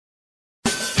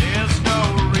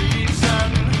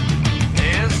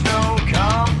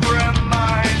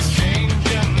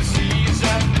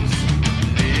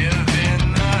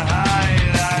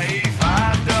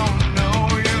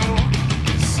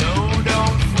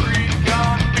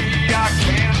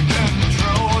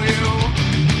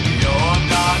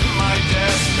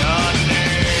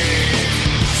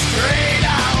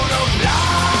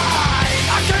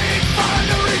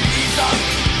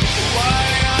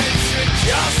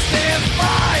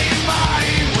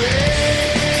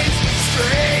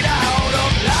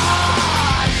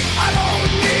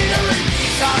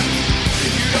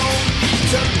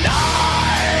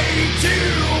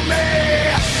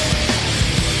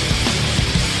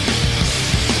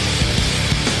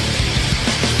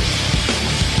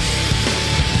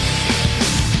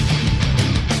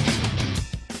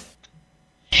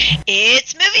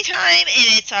holiday time,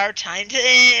 and it's our time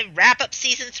to wrap up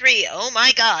season 3. Oh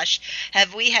my gosh,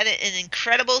 have we had an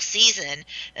incredible season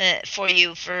for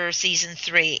you for season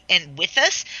 3. And with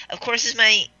us, of course, is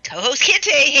my co-host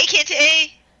Kente. Hey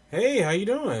Kente. Hey, how you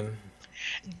doing?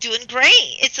 Doing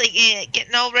great. It's like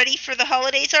getting all ready for the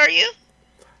holidays, are you?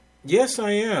 Yes,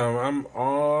 I am. I'm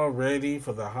all ready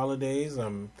for the holidays.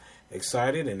 I'm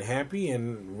excited and happy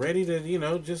and ready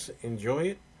to, just enjoy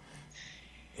it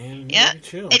and Yeah.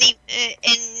 chill. And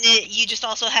you just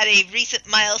also had a recent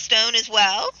milestone as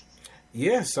well.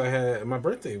 Yes, I had my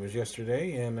birthday was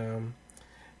yesterday, and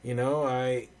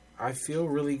I feel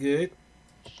really good.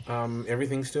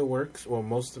 Everything still works. Well,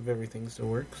 most of everything still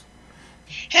works.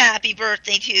 Happy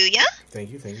birthday to you. Thank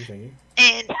you.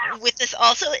 And with us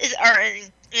also is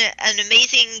an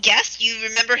amazing guest. You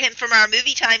remember him from our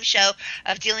movie time show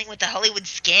of dealing with the Hollywood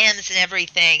scams and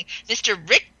everything, Mr.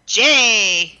 Rick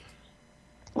J.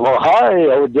 Well, hi,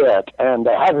 Odette, and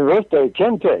happy birthday,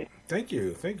 Kente. Thank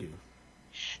you.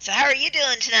 So how are you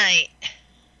doing tonight?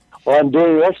 Well, I'm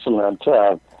doing excellent.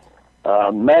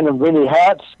 Man of many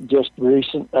hats, just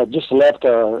left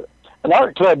an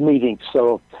art club meeting,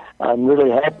 so I'm really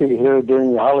happy here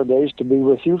during the holidays to be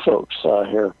with you folks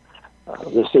here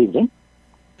this evening.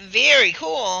 Very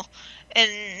cool.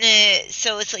 And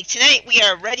so it's like tonight we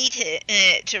are ready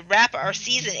to wrap our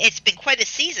season. It's been quite a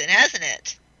season, hasn't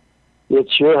it? It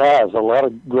sure has. A lot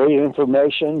of great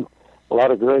information, a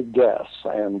lot of great guests,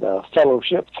 and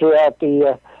fellowship throughout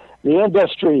the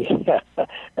industry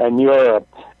and your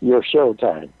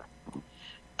showtime.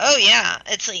 Oh yeah,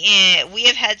 it's like we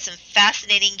have had some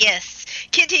fascinating guests.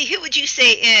 Kente, who would you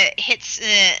say hits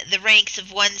the ranks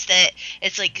of ones that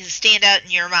it's like stand out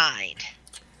in your mind?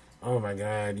 Oh my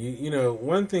God!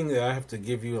 One thing that I have to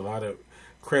give you a lot of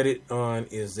credit on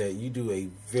is that you do a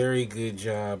very good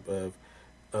job of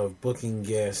booking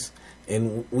guests,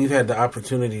 and we've had the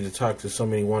opportunity to talk to so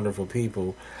many wonderful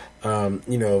people.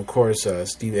 Of course,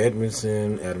 Steve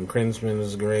Edmondson, Adam Krensman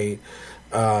was great.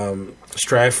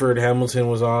 Stratford Hamilton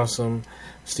was awesome.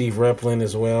 Steve Replin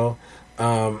as well.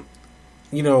 I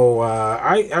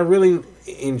really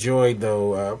enjoyed,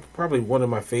 though, probably one of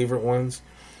my favorite ones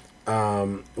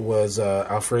was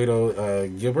Alfredo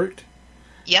Gilbert.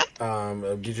 Yep.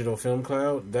 Of Digital Film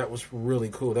Cloud. That was really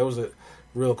cool. That was a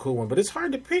real cool one. But it's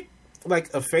hard to pick,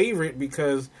 like, a favorite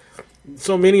because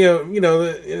so many of,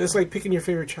 it's like picking your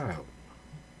favorite child.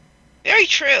 Very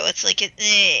true. It's like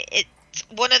it's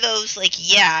one of those, like,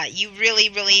 yeah, you really,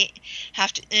 really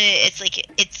have to, it's like,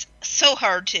 it's so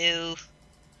hard to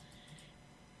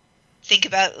think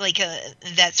about, like,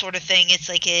 that sort of thing. It's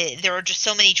like, there are just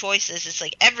so many choices. It's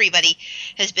like everybody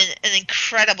has been an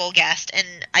incredible guest, and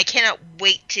I cannot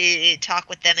wait to talk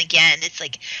with them again. It's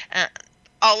like,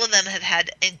 all of them have had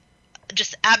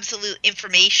just absolute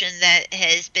information that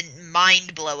has been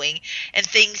mind-blowing and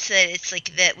things that it's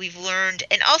like that we've learned.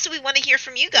 And also we want to hear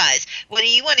from you guys. What do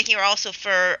you want to hear also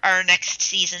for our next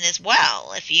season as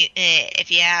well? If you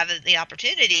have the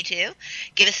opportunity to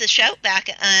give us a shout back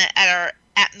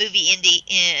at Movie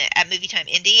Time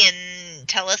Indie and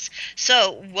tell us,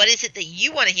 so what is it that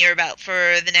you want to hear about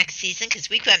for the next season, because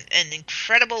we've got an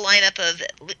incredible lineup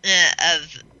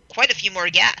of quite a few more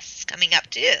guests coming up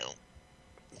too.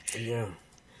 Yeah,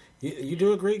 you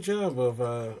do a great job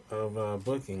of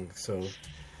booking. So,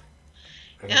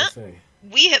 I gotta say,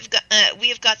 we have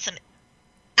got some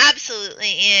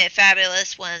absolutely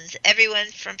fabulous ones. Everyone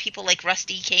from people like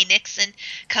Rusty K. Nixon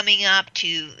coming up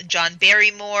to John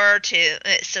Barrymore to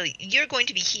so you're going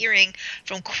to be hearing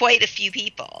from quite a few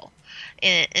people.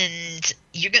 And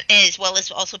you're going, as well as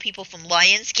also people from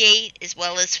Lionsgate, as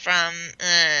well as from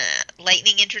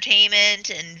Lightning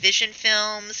Entertainment and Vision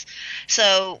Films.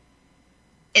 So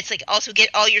it's like also get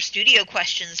all your studio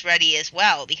questions ready as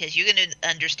well, because you're going to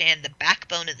understand the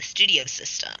backbone of the studio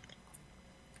system.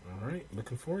 All right,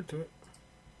 looking forward to it.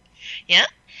 Yeah,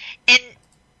 and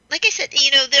like I said,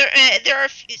 there are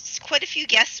quite a few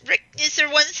guests. Rick, is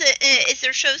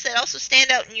there shows that also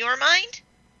stand out in your mind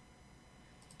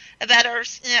about our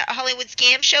Hollywood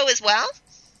Scam show as well?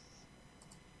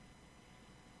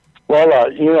 Well,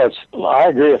 I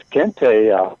agree with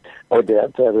Kente,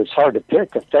 Odette, that it's hard to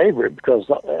pick a favorite because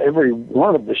every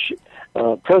one of the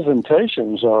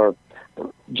presentations are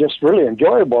just really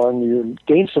enjoyable, and you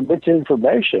gain so much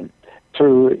information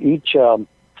through each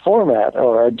format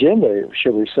or agenda,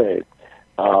 shall we say.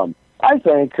 I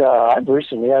think I've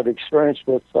recently had experience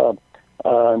with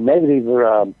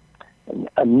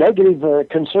negative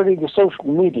concerning the social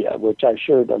media, which I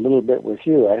shared a little bit with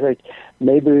you. I think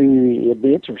maybe it'd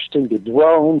be interesting to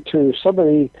dwell into some of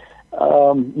the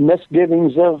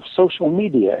misgivings of social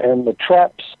media and the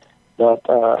traps but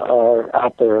are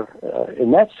out there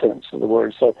in that sense of the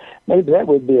word. So maybe that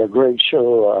would be a great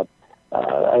show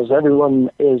as everyone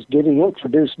is getting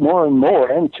introduced more and more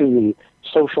into the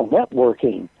social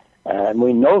networking. And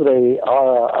we know they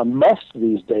are a must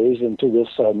these days into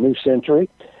this new century.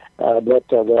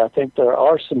 But I think there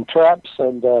are some traps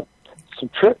and some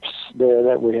trips there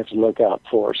that we have to look out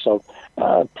for. So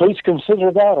please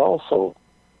consider that also.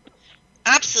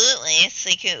 Absolutely. It's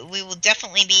like we will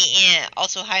definitely be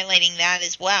also highlighting that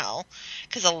as well,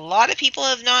 because a lot of people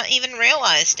have not even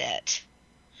realized it.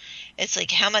 It's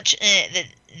like how much that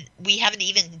we haven't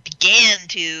even began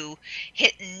to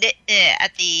hit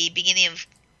at the beginning of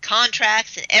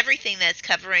contracts and everything that's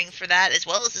covering for that, as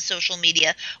well as the social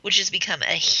media, which has become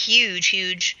a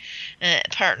huge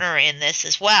partner in this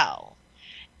as well.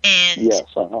 And yes,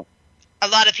 a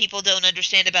lot of people don't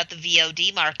understand about the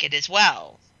VOD market as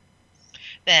well.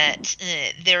 That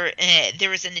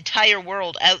there is an entire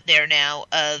world out there now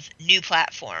of new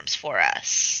platforms for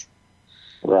us.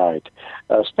 Right,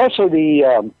 especially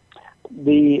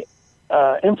the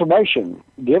information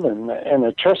given in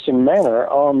a trusting manner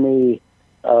on the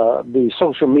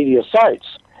social media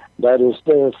sites that is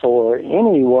there for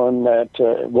anyone that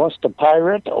wants to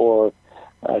pirate or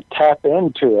tap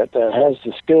into it, that has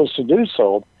the skills to do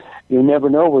so. You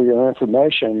never know where your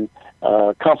information,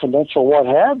 confidential, what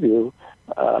have you,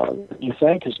 you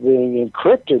think is being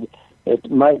encrypted.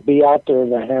 It might be out there in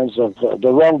the hands of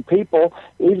the wrong people,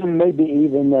 maybe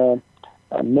even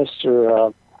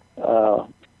Mr.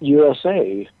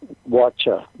 USA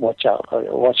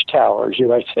watchtowers, you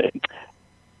might say.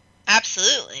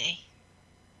 Absolutely.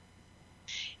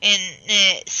 And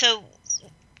so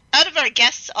out of our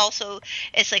guests also,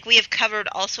 it's like we have covered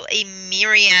also a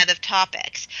myriad of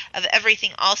topics of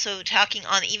everything, also talking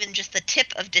on even just the tip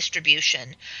of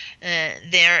distribution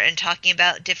there, and talking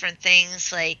about different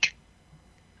things like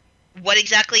what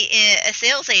exactly a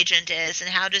sales agent is and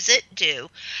how does it do.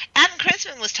 Adam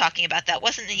Krinsman was talking about that,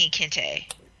 wasn't he,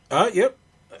 Kente? Yep.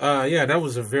 Yeah, that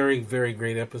was a very, very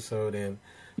great episode, and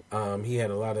he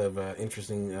had a lot of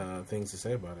interesting things to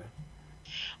say about it.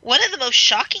 One of the most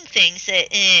shocking things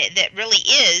that really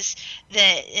is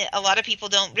that a lot of people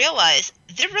don't realize,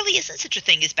 there really isn't such a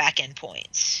thing as back-end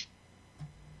points.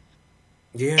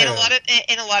 Yeah. And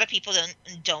a lot of people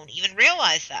don't even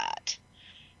realize that,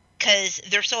 because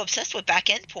they're so obsessed with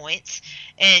back-end points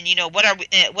and what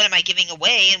am I giving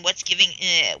away and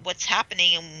what's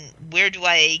happening and where do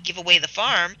I give away the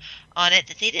farm on it,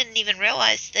 that they didn't even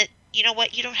realize that you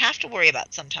don't have to worry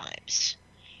about sometimes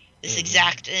this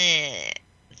exact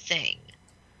thing.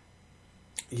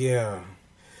 Yeah.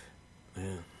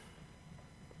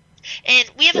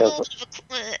 And we have a little bit of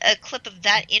a clip of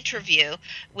that interview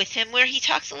with him where he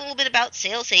talks a little bit about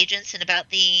sales agents and about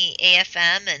the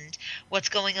AFM and what's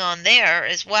going on there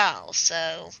as well.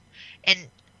 So, and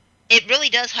it really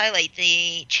does highlight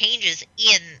the changes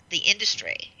in the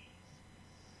industry.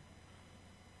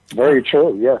 Very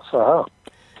true, yes. All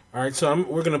right, so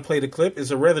we're going to play the clip.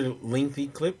 It's a rather lengthy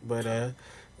clip, but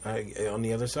on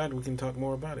the other side, we can talk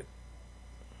more about it.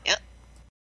 Yep.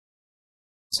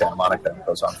 Santa Monica, and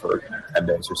goes on for 10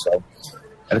 days or so.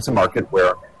 And it's a market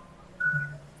where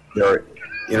there are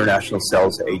international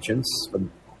sales agents from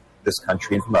this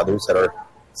country and from others that are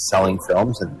selling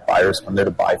films, and buyers come there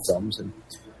to buy films. And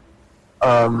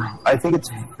I think it's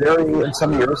in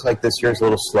some years, like this year is a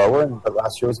little slower, but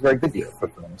last year was a very good year for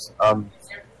films. And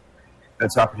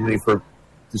it's an opportunity for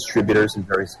distributors in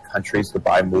various countries to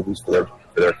buy movies for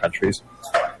their countries.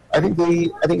 I think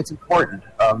it's important.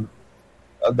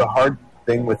 The hard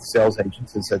thing with sales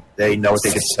agents is that they know what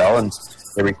they could sell, and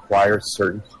they require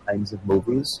certain kinds of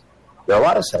movies. There are a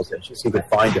lot of sales agents. You could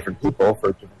find different people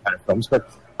for different kind of films, but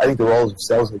I think the role of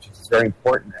sales agents is very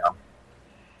important now.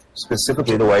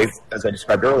 Specifically the way, as I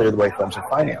described earlier, the way films are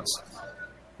financed.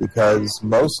 Because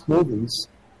most movies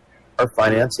are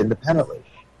financed independently,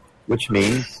 which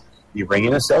means you bring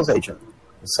in a sales agent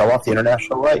and sell off the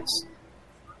international rights,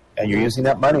 and you're using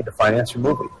that money to finance your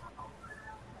movie.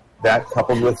 That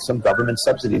coupled with some government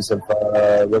subsidies of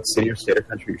what city or state or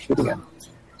country you're shooting in.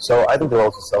 So I think the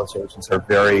roles of sales agents are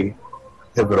very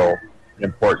pivotal and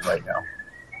important right now.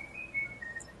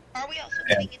 Are we also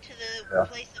getting into the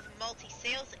place of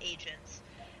multi-sales agents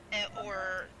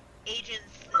or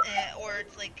agents, or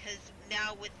it's like, because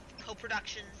now with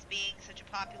co-productions being such a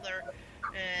popular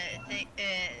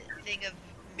thing of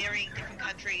marrying different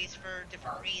countries for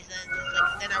different reasons, it's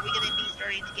like, then are we going to be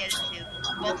starting to get into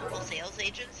multiple sales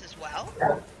agents as well?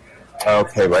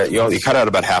 Okay, right. You cut out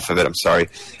about half of it. I'm sorry.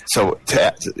 So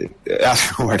to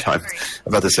ask one more time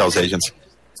about the sales agents.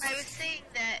 I was saying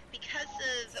that because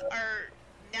of our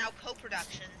now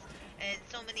co-productions and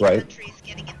so many countries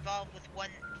getting involved with one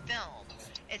film.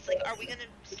 It's like, are we going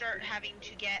to start having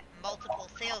to get multiple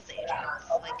sales agents,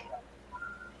 like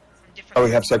from different? Oh,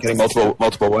 we have to start getting multiple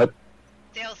what?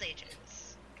 Sales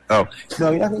agents. Oh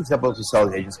no, you're not going to get multiple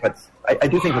sales agents, but I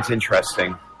do think it's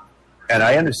interesting, and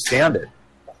I understand it.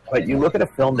 But you look at a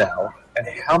film now, and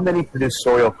how many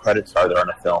producerial credits are there on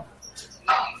a film?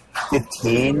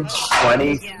 15,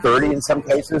 20, 30 in some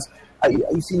cases.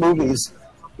 You see movies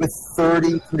with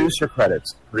 30 producer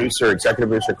credits. Producer, executive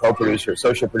producer, co-producer,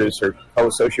 associate producer,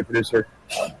 co-associate producer.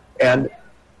 And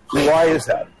why is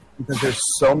that? Because there's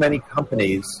so many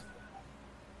companies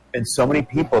and so many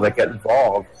people that get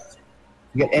involved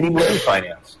to get any movie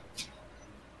financed.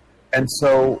 And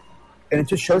it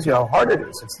just shows you how hard it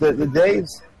is. It's the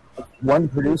days of one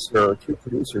producer or two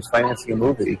producers financing a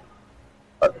movie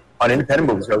on independent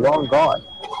movies are long gone.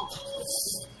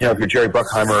 You know, if you're Jerry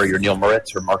Bruckheimer or you're Neil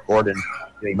Moritz or Mark Gordon,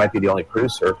 you might be the only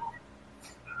producer.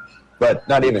 But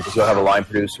not even, because you'll have a line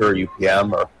producer or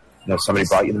UPM or somebody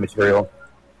brought you the material.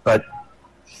 But,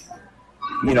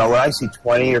 when I see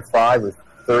 20 or 5 or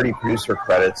 30 producer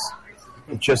credits,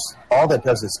 it just, all that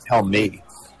does is tell me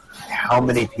how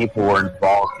many people were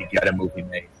involved to get a movie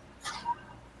made.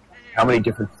 How many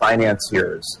different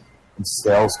financiers and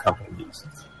sales companies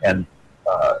and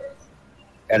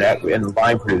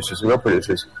line producers and real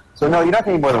producers. So no, you're not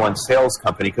going to need more than one sales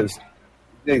company because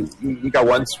you got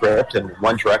one script and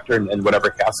one director and whatever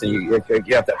cast, and you have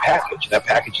that package. And that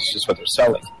package is just what they're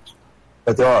selling.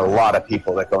 But there are a lot of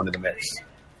people that go into the mix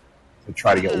to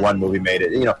try to get one movie made.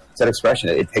 It's that expression.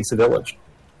 It takes a village,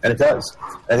 and it does.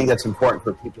 I think that's important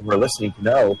for people who are listening to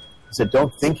know. Is that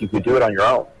don't think you could do it on your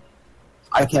own.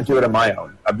 I can't do it on my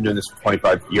own. I've been doing this for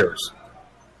 25 years.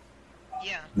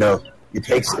 Yeah. No, it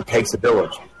takes a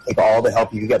village. Take all the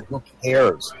help you can get. Who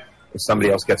cares if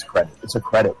somebody else gets credit? It's a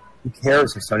credit. Who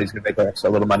cares if somebody's going to make an extra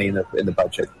little money in the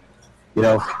budget?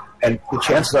 And the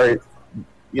chances are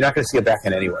you're not going to see a back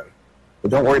end anyway.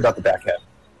 But don't worry about the back end.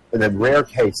 In the rare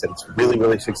case that it's really,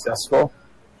 really successful,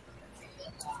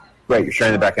 great, you're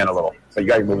sharing the back end a little. So you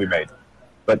got your movie made.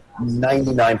 But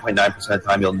 99.9% of the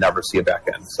time, you'll never see a back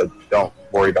end. So don't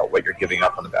worry about what you're giving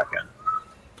up on the back end.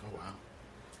 Oh, wow.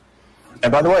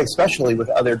 And by the way, especially with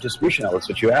other distribution outlets,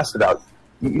 which you asked about,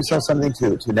 you sell something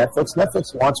to Netflix.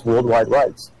 Netflix wants worldwide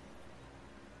rights.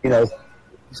 You sell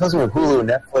something with Hulu,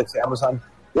 Netflix, Amazon.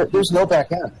 There's no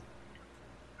back end.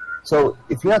 So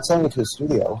if you're not selling it to a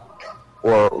studio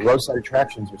or Roadside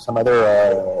Attractions or some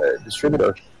other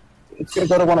distributor, it's going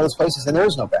to go to one of those places, and there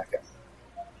is no back end.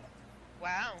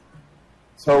 Wow.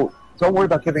 So don't worry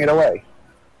about giving it away.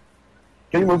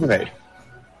 Get your movie made.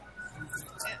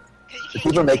 If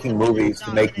people are making movies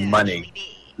to make money,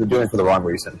 they're doing it for the wrong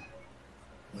reason.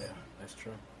 Yeah, that's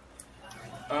true.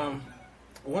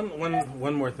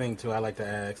 One more thing too. I like to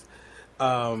ask.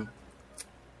 What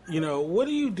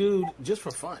do you do just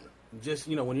for fun? Just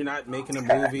when you're not making a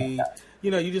movie,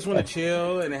 you just want to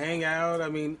chill and hang out. I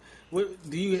mean,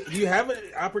 do you have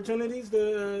opportunities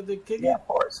to kick it? Yeah, of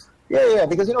course. Yeah.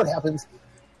 Because you know what happens?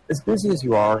 As busy as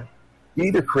you are, you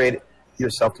either create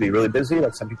yourself to be really busy,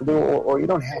 like some people do, or you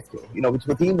don't have to.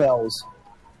 With emails,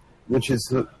 which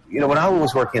is, when I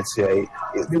was working at CA,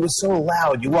 it was so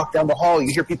loud. You walk down the hall, you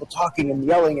hear people talking and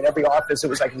yelling in every office. It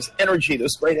was like this energy,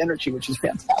 this great energy, which is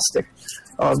fantastic.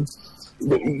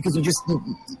 Because you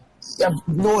have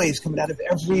noise coming out of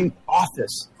every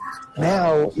office.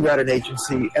 Now you're at an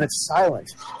agency and it's silent.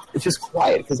 It's just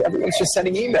quiet because everyone's just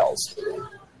sending emails.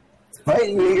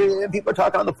 Right? People are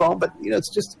talking on the phone, but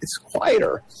it's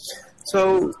quieter.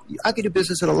 So I could do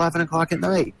business at 11 o'clock at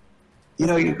night.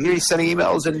 You're sending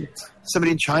emails, and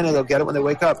somebody in China, they'll get it when they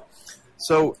wake up.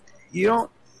 So you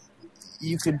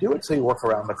can do it so you work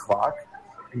around the clock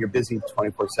and you're busy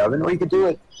 24/7, or you could do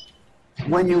it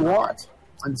when you want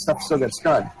and stuff still gets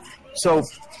done. So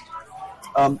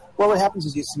what happens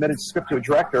is you submit a script to a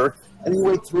director and you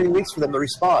wait 3 weeks for them to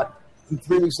respond. And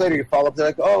 3 weeks later you follow up, they're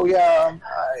like, oh yeah,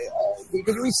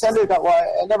 could you resend it? Well,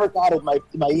 I never got it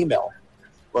in my email.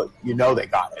 Well, they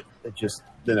got it.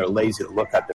 Then they're lazy to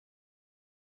look at it.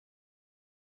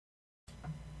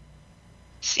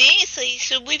 See,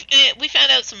 so we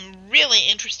found out some really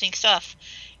interesting stuff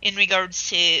in regards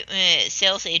to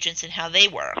sales agents and how they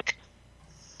work.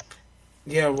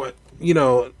 Yeah,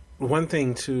 one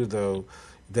thing too, though,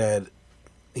 that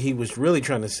he was really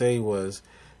trying to say was,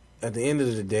 at the end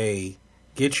of the day,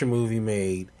 get your movie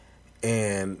made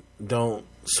and don't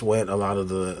sweat a lot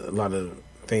of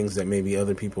things that maybe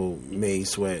other people may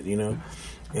sweat, And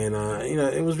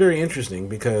it was very interesting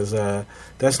because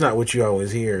that's not what you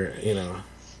always hear,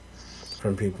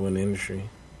 from people in the industry.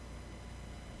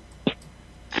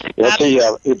 Yeah,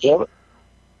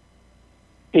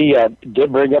 he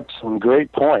did bring up some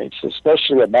great points,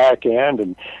 especially the back end.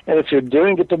 And if you're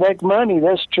doing it to make money,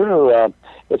 that's true.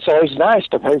 It's always nice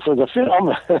to pay for the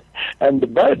film and the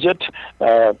budget.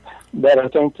 But I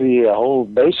think the whole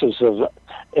basis of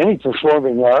any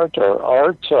performing art or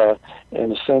art in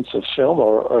the sense of film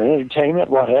or entertainment,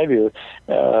 what have you,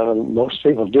 most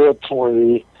people do it for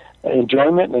the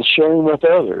enjoyment and sharing with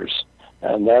others,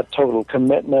 and that total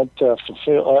commitment and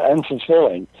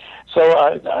fulfilling. So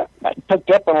I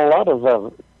picked up on a lot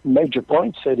of major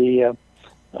points that he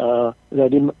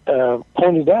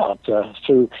pointed out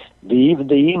through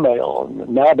the email.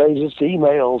 Nowadays it's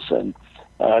emails and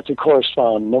to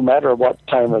correspond no matter what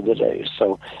time of the day.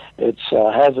 So it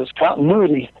has its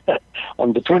continuity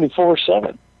on the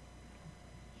 24/7.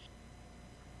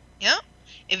 Yeah,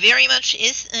 it very much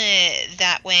is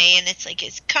that way, and it's like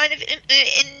it's kind of.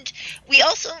 And we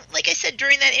also, like I said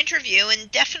during that interview,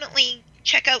 and definitely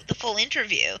check out the full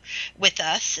interview with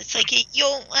us. It's like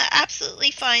you'll absolutely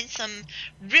find some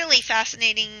really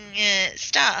fascinating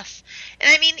stuff. And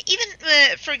I mean, even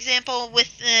for example, with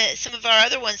some of our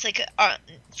other ones, like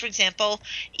for example,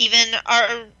 even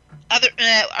our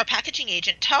packaging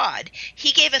agent Todd,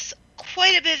 he gave us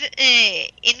quite a bit of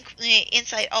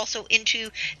insight also into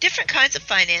different kinds of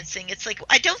financing. It's like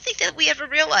I don't think that we ever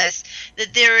realized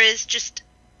that there is just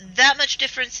that much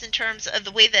difference in terms of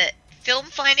the way that film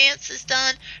finance is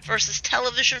done versus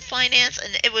television finance,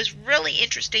 and it was really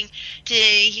interesting to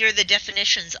hear the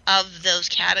definitions of those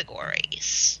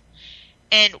categories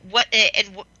and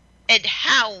and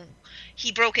how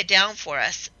he broke it down for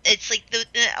us. It's like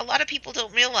a lot of people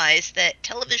don't realize that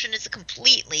television is a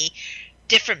completely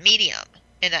different medium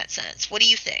in that sense. What do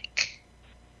you think?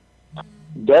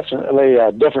 Definitely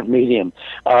a different medium.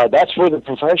 That's where the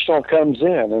professional comes in.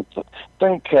 And I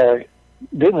think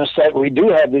goodness that we do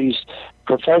have these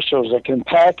professionals that can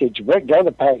break down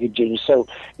the packaging so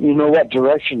you know what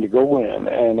direction to go in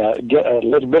and get a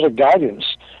little bit of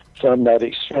guidance from that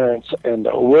experience and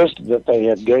the wisdom that they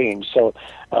have gained. So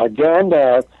again,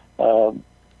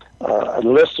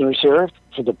 listeners here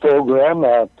for the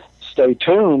program, stay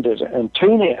tuned and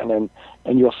tune in,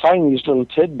 and you'll find these little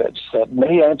tidbits that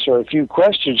may answer a few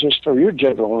questions just for your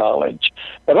general knowledge,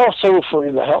 but also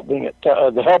for the help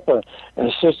and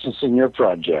assistance in your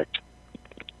project.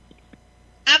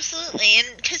 Absolutely,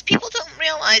 and because people don't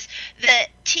realize that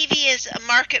TV is a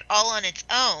market all on its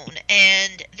own,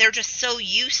 and they're just so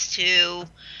used to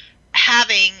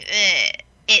having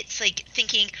it's like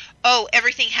thinking, oh,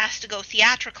 everything has to go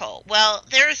theatrical. Well,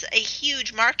 there's a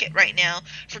huge market right now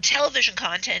for television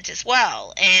content as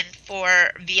well, and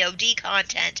for VOD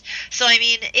content. So, I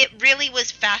mean, it really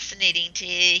was fascinating to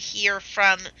hear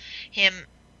from him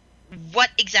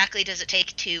what exactly does it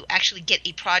take to actually get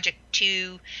a project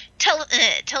to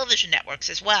television networks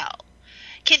as well.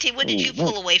 Kente, what did you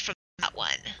pull away from that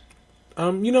one?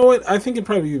 You know what? I think it'd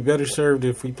probably be better served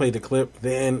if we play the clip.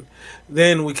 Then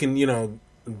we can,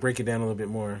 break it down a little bit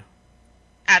more.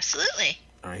 Absolutely.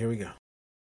 All right, here we go.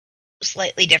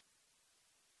 Slightly different.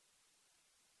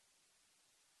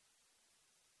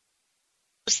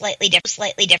 Slightly different.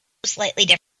 Slightly different. Slightly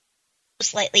different.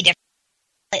 Slightly different.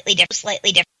 Slightly different.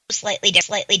 Slightly different. Slightly different.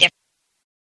 Slightly different.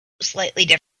 Slightly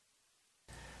different.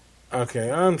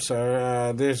 Okay, I'm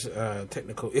sorry. There's a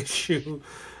technical issue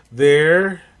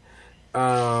there.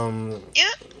 Yeah.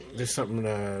 There's something.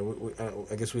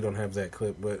 I guess we don't have that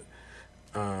clip, but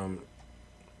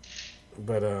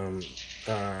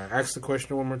ask the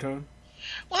question one more time.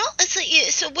 Well,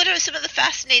 so what are some of the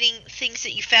fascinating things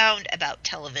that you found about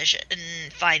television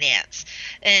and finance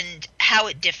and how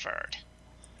it differed?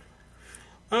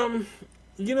 What's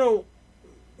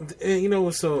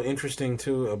so interesting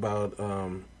too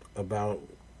about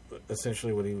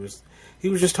essentially what he was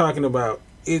just talking about.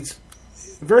 It's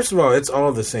first of all, it's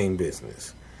all the same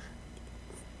business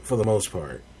for the most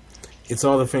part. It's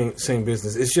all the same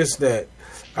business. It's just that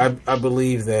I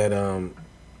believe that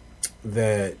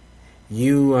that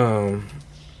you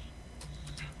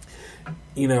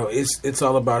it's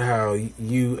all about how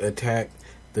you attack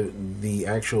the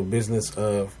actual business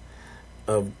of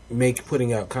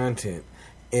putting out content.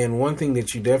 And one thing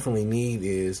that you definitely need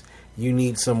is you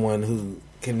need someone who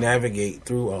can navigate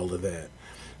through all of that.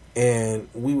 And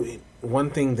one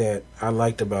thing that I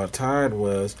liked about Todd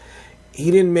was he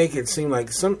didn't make it seem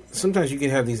like sometimes you can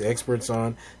have these experts on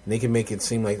and they can make it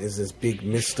seem like there's this big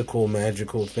mystical,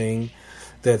 magical thing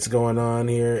that's going on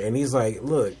here. And he's like,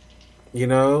 look,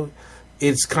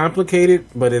 it's complicated,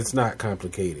 but it's not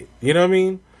complicated. You know what I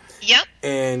mean? Yep.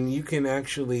 And you can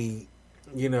actually,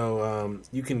 you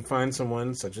can find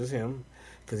someone such as him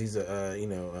because he's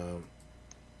an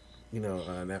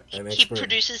expert. He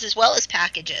produces as well as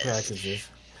packages.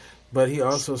 But he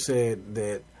also said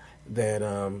that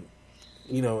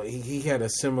he had a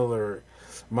similar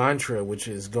mantra, which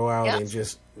is go out and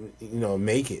just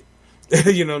make it.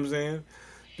 You know what I'm saying?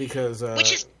 Because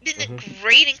which has been a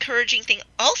great encouraging thing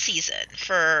all season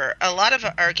for a lot of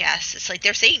our guests. It's like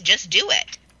they're saying, just do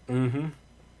it. Mm-hmm.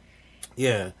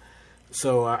 Yeah.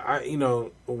 So I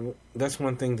that's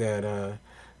one thing that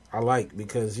I like,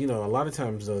 because a lot of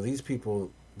times though these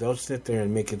people, they'll sit there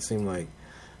and make it seem like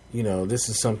this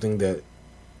is something that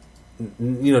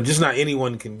just not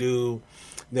anyone can do,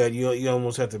 that you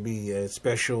almost have to be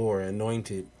special or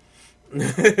anointed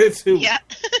yeah.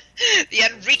 The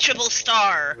unreachable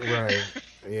star. Right.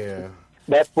 Yeah.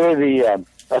 That's where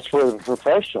the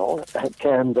professional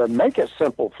can make it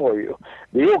simple for you.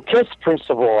 The old KISS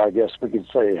principle, I guess we could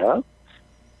say, huh?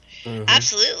 Mm-hmm.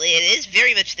 Absolutely, it is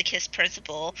very much the KISS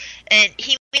principle, and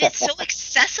he made it so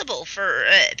accessible for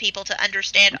people to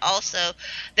understand. Also,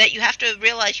 that you have to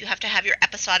realize you have to have your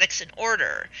episodics in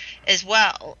order as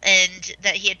well, and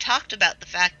that he had talked about the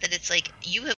fact that it's like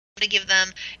you have to give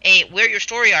them where your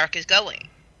story arc is going.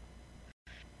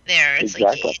 There, it's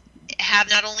exactly. Like have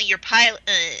not only your pilot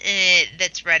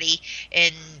that's ready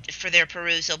and for their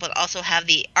perusal, but also have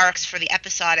the arcs for the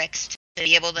episodics to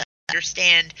be able to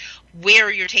understand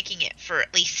where you're taking it for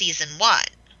at least season 1,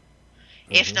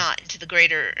 if not into the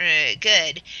greater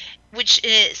good, which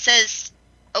says,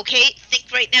 okay, think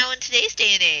right now in today's day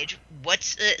and age,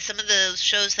 what's some of those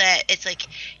shows that it's like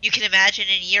you can imagine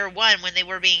in year 1 when they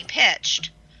were being pitched,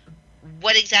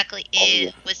 what exactly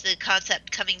was the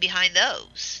concept coming behind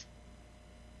those?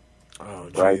 Oh,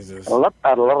 Jesus. Right.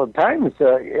 A lot of times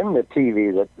in the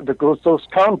TV,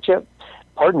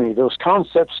 those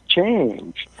concepts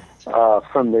change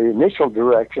from the initial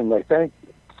direction they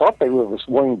thought they were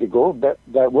willing to go.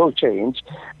 That will change,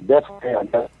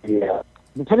 definitely.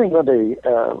 Depending on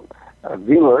the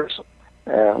viewers,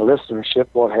 listenership,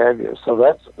 what have you. So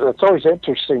that's always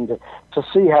interesting to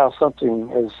see how something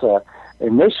is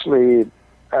initially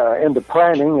in the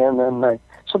planning, and then they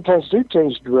sometimes do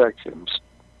change directions.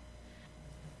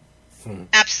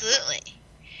 Absolutely.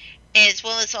 As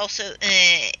well as also,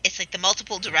 it's like the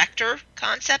multiple director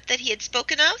concept that he had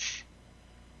spoken of.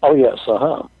 Oh, yes,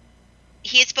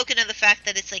 He had spoken of the fact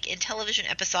that it's like in television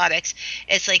episodics,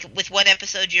 it's like with one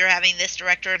episode you're having this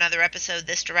director, another episode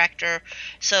this director.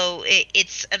 So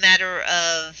it's a matter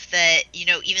of that,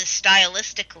 even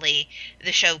stylistically,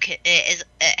 the show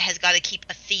has got to keep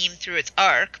a theme through its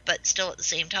arc, but still at the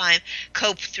same time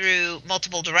cope through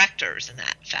multiple directors in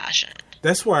that fashion.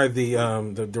 That's why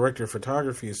the director of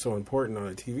photography is so important on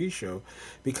a TV show,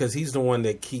 because he's the one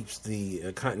that keeps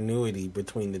the continuity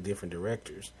between the different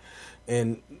directors.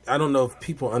 And I don't know if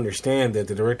people understand that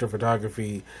the director of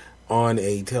photography on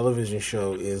a television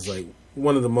show is like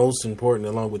one of the most important,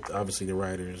 along with obviously the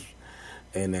writers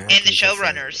and the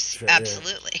showrunners.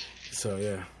 Absolutely. Yeah. So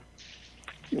yeah.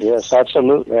 Yes,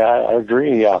 absolutely. I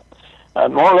agree.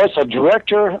 More or less a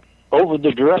director over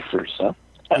the directors, huh?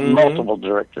 Multiple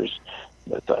directors.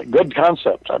 But good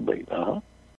concept, I believe.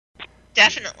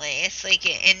 Definitely. It's like,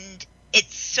 and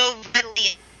it's so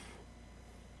vitally.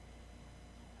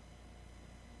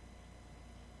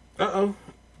 Okay.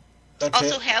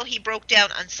 Also, how he broke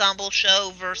down ensemble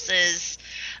show versus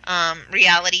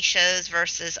reality shows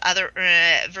versus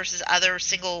other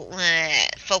single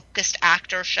focused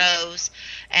actor shows,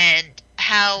 and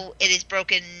how it is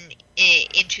broken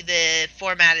into the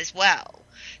format as well.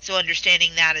 So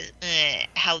understanding that is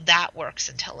how that works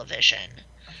in television.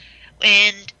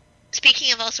 And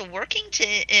speaking of also working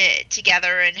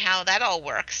together and how that all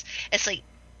works, it's like,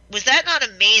 was that not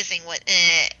amazing what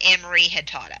Anne-Marie had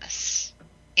taught us?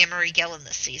 Anne-Marie Gillen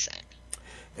this season.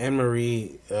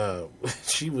 Anne-Marie,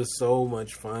 she was so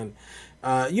much fun.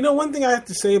 One thing I have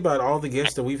to say about all the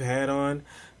guests that we've had on,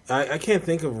 I can't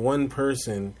think of one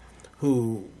person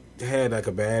who had like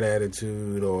a bad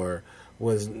attitude or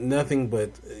was nothing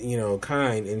but,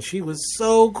 kind. And she was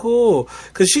so cool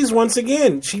because she's, once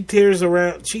again, she tears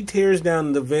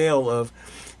down the veil of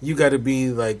you got to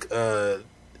be like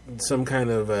some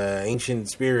kind of ancient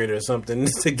spirit or something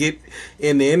to get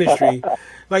in the industry.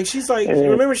 Like, she's like,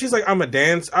 remember, she's like, I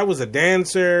was a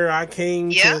dancer. I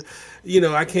came to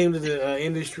the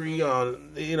industry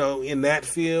on, in that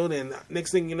field. And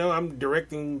next thing you know, I'm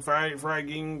directing fried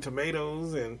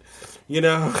tomatoes and,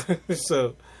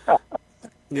 so,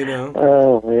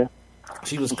 Oh, yeah.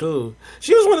 She was cool.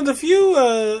 She was one of the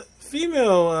few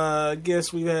female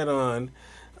guests we've had on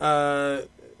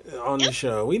the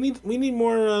show. We need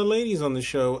more ladies on the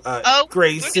show.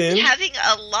 Grayson. We're gonna be having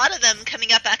a lot of them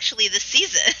coming up actually this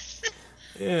season.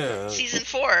 Yeah. Season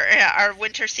 4, our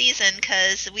winter season,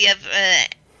 because we have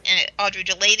Audrey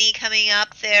Delaney coming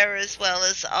up there, as well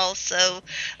as also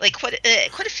like quite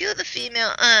a few of the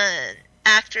female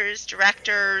actors,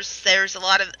 directors. There's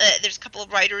there's a couple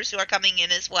of writers who are coming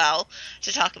in as well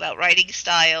to talk about writing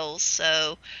styles.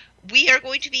 So we are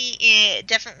going to be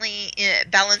definitely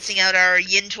balancing out our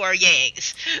yin to our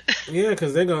yangs. Yeah,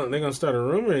 because they're gonna start a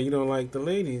rumor you don't like the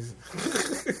ladies.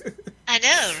 I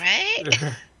know,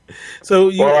 right? So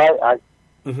you. Well, I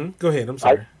Go ahead. I'm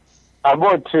sorry. I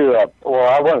want to.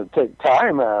 I want to take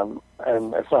time,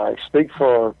 and if I speak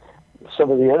for some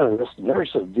of the other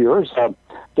listeners and viewers,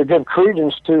 to give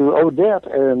credence to Odette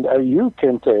and you,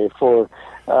 Kente, for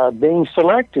being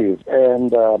selective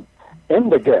and in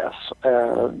the guests,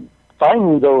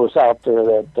 finding those out there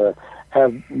that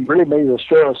have really made the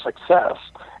show a success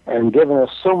and given us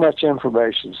so much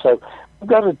information. So we've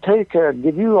got to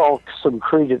give you all some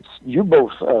credence, you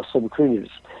both some credence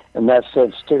in that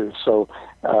sense too. So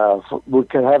we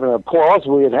can have an applause,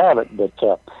 we'd have it,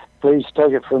 but please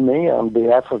take it from me on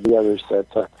behalf of the others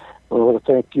that we want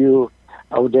to thank you,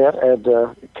 Odette and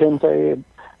Kente,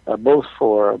 both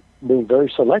for being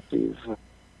very selective.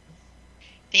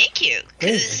 Thank you,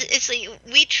 because it's like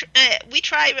we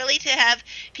try really to have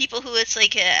people who it's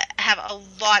like have a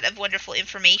lot of wonderful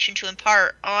information to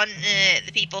impart on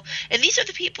the people, and these are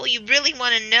the people you really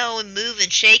want to know and move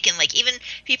and shake, and like even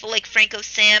people like Franco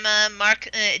Sama, Mark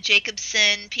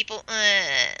Jacobson, people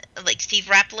like Steve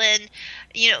Raplin,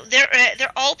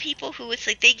 they're all people who it's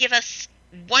like they give us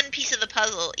one piece of the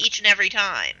puzzle each and every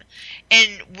time, and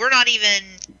we're not even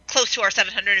close to our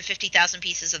 750,000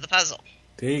 pieces of the puzzle.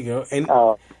 There you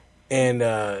go. And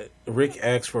Rick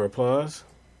asks for applause.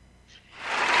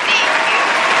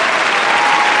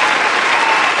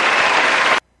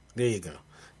 There you go.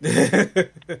 Yeah.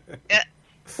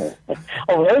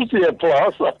 Oh, there's the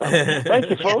applause. Thank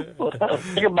you, folks.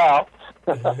 Think about.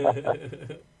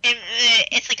 And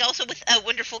it's like also with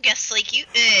wonderful guests like you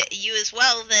as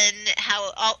well. Then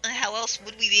how else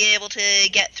would we be able to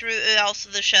get through also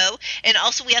the show? And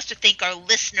also we have to thank our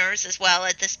listeners as well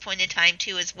at this point in time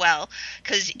too as well,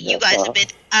 because you guys have been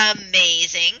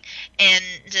amazing.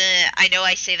 And I know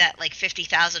I say that like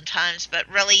 50,000 times, but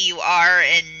really you are,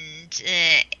 and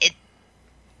it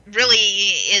really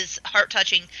is heart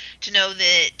touching to know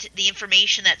that the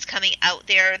information that's coming out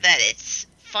there, that it's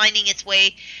finding its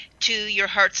way to your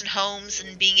hearts and homes,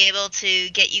 and being able to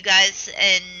get you guys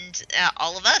and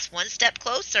all of us one step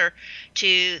closer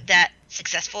to that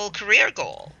successful career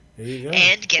goal. There you go.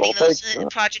 And getting those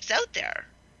projects out there.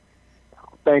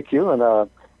 Thank you, and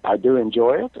I do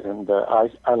enjoy it, and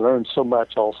I learned so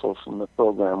much also from the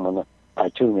program when I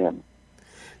tune in.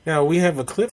 Now, we have a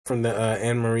clip from the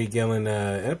Anne Marie Gellin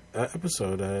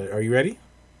episode. Are you ready?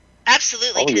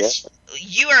 Absolutely, because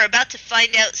you are about to find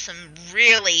out some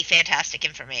really fantastic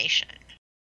information.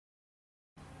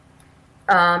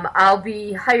 I'll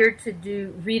be hired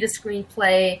to read a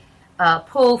screenplay,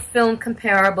 pull film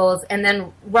comparables, and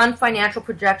then run financial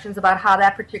projections about how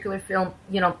that particular film,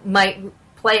 might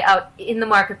play out in the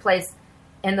marketplace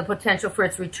and the potential for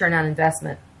its return on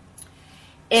investment.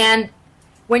 And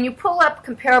when you pull up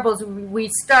comparables, we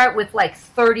start with like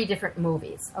 30 different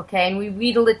movies, okay? And we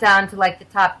wheedle it down to like the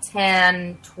top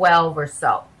 10, 12 or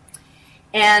so.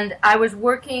 And I was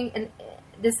working, and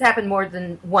this happened more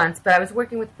than once, but I was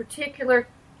working with a particular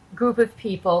group of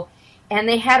people, and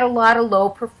they had a lot of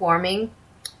low-performing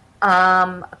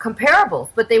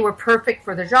comparables, but they were perfect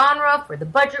for the genre, for the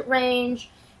budget range,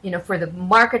 for the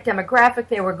market demographic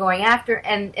they were going after,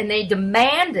 and they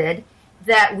demanded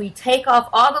that we take off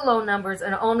all the low numbers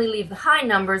and only leave the high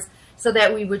numbers so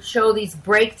that we would show these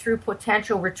breakthrough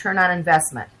potential return on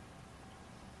investment.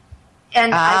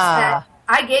 And I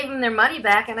gave them their money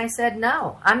back, and I said,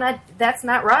 no, that's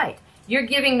not right. You're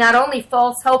giving not only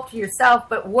false hope to yourself,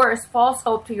 but worse, false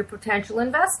hope to your potential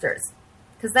investors,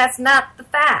 because that's not the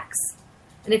facts.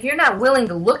 And if you're not willing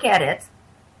to look at it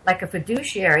like a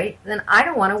fiduciary, then I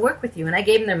don't want to work with you. And I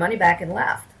gave them their money back and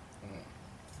left.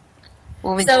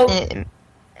 So,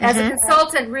 as a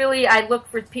consultant, really, I look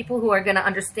for people who are going to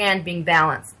understand being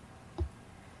balanced.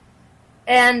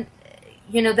 And,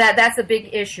 that's a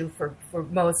big issue for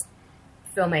most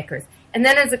filmmakers. And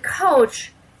then as a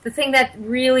coach, the thing that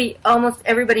really almost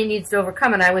everybody needs to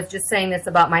overcome, and I was just saying this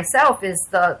about myself, is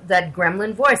that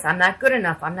gremlin voice. I'm not good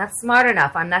enough. I'm not smart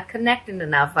enough. I'm not connected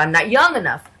enough. I'm not young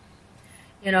enough.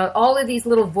 All of these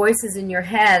little voices in your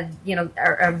head,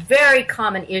 are a very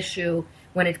common issue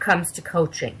when it comes to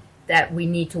coaching that we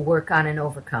need to work on and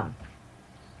overcome.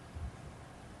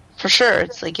 For sure.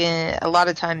 It's like a lot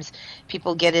of times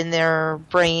people get in their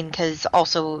brain, because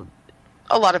also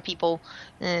a lot of people,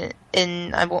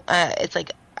 it's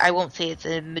like I won't say it's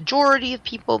a majority of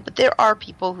people, but there are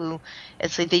people who,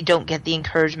 it's like they don't get the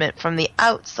encouragement from the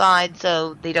outside,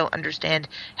 so they don't understand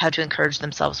how to encourage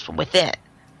themselves from within.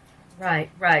 Right.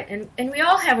 And we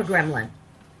all have a gremlin.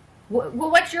 Well,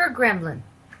 what's your gremlin?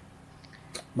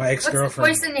 My ex-girlfriend. What's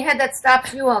the voice in your head that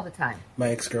stops you all the time? My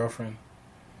ex-girlfriend.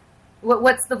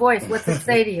 What's the voice? What's it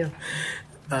say to you?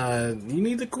 You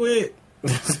need to quit.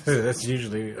 That's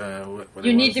usually what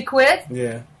you need to quit?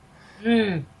 Yeah.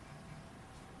 Yeah.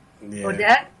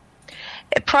 Odette?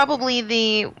 Probably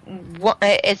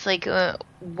it's like,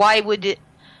 why would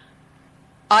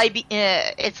I be,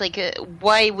 it's like,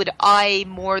 why would I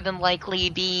more than likely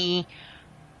be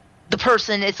the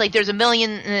person? It's like there's a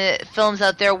million films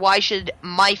out there. Why should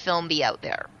my film be out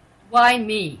there? Why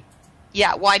me?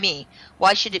 Yeah, why me?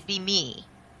 Why should it be me?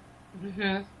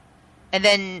 Mm-hmm. And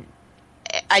then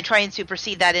I try and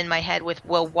supersede that in my head with,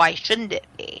 well, why shouldn't it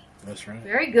be? That's right.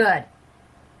 Very good.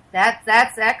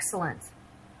 That's excellent.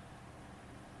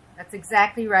 That's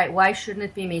exactly right. Why shouldn't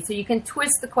it be me? So you can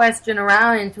twist the question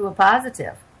around into a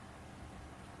positive.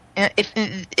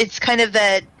 It's kind of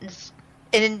that,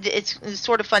 and it's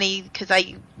sort of funny because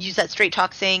I use that straight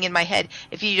talk saying in my head,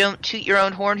 if you don't toot your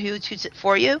own horn, who toots it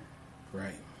for you?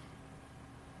 Right.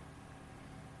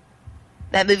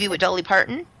 That movie with Dolly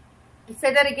Parton. You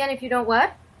say that again, if you don't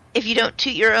what? If you don't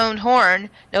toot your own horn,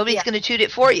 nobody's going to toot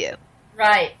it for you.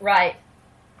 Right.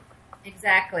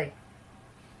 Exactly.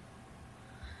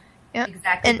 Yeah.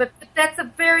 Exactly. But that's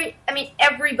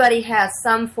everybody has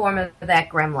some form of that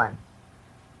gremlin.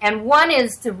 And one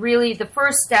is to really, the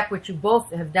first step, which you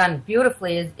both have done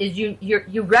beautifully, is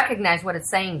you recognize what it's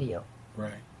saying to you.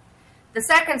 Right. The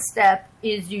second step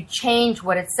is you change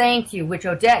what it's saying to you, which,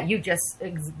 Odette, you just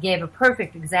gave a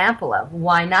perfect example of.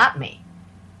 Why not me?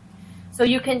 So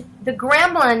the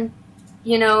gremlin,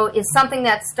 is something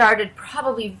that started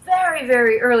probably very,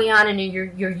 very early on in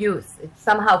your youth. It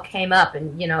somehow came up,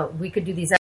 and, we could do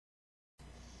these.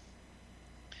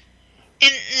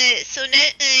 And so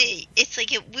it's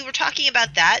like we were talking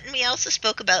about that, and we also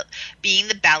spoke about being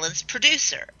the balanced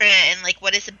producer, and like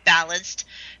what is a balanced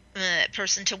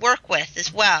person to work with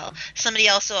as well. Somebody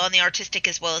also on the artistic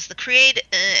as well as the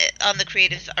on the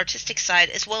creative artistic side,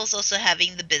 as well as also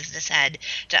having the business head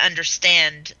to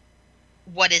understand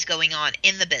what is going on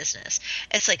in the business.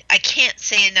 It's like I can't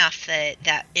say enough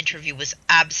that interview was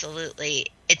absolutely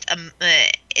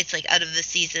it's like out of the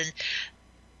season.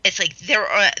 It's like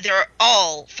they're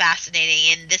all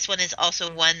fascinating, and this one is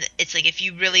also one. It's like if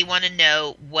you really want to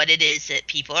know what it is that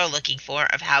people are looking for,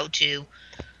 of how to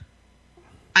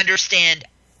understand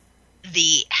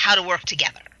how to work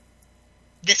together,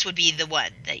 this would be the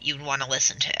one that you'd want to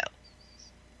listen to.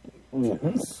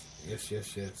 Mm-hmm.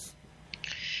 Yes.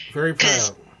 Very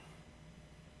proud.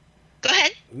 Go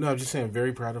ahead. No, I'm just saying,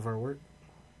 very proud of our work.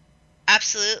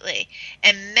 Absolutely.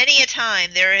 And many a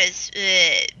time there has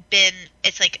been,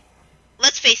 it's like,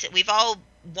 let's face it, we've all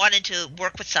wanted to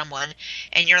work with someone,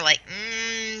 and you're like,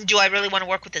 do I really want to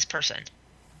work with this person?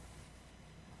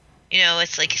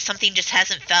 It's like something just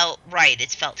hasn't felt right.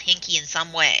 It's felt hinky in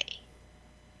some way,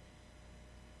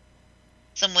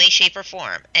 shape, or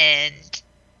form. And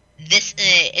this,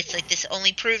 it's like this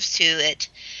only proves to it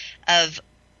of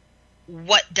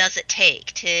what does it take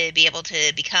to be able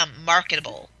to become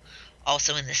marketable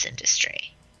also in this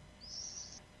industry.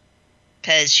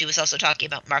 Because she was also talking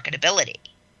about marketability.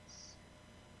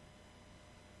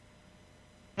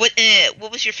 What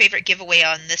was your favorite giveaway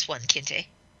on this one, Kinte?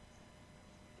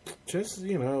 I'm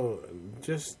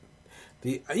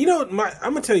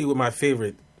gonna tell you what my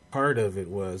favorite part of it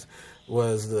was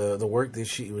the work that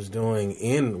she was doing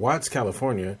in Watts,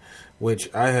 California,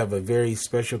 which I have a very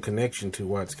special connection to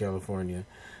Watts, California.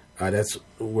 That's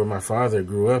where my father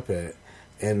grew up at,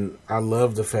 and I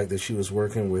love the fact that she was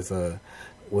working with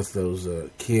those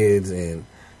kids, and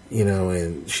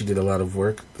and she did a lot of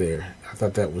work there. I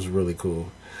thought that was really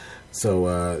cool.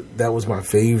 So that was my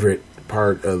favorite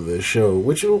part of the show,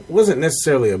 which wasn't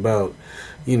necessarily about,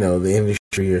 the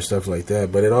industry or stuff like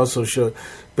that, but it also showed.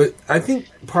 But I think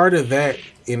part of that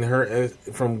in her,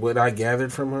 from what I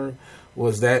gathered from her,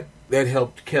 was that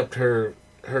kept her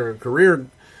career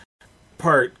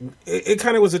part. It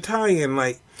kind of was a tie-in.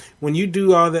 Like when you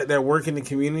do all that work in the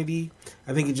community,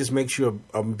 I think it just makes you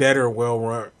a better,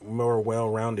 more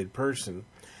well-rounded person.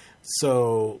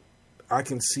 So I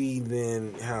can see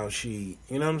then how she,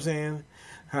 what I'm saying?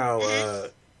 How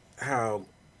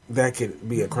that could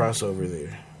be a crossover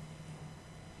there.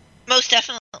 Most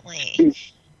definitely.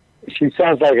 She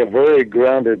sounds like a very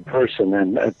grounded person,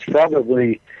 and it's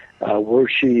probably where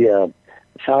she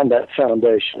found that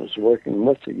foundation, is working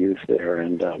with the youth there,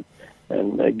 and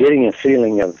getting a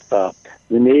feeling of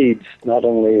the needs, not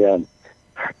only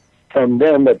from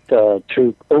them, but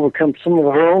to overcome some of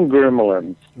her own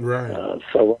gremlins. Right.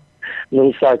 So a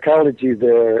little psychology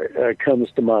there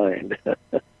comes to mind.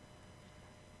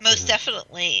 Most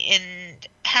definitely, and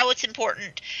how it's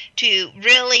important to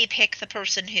really pick the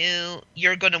person who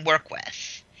you're going to work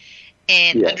with,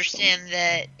 and understand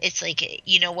that it's like,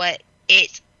 you know what,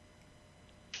 it's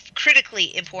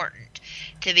critically important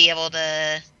to be able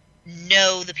to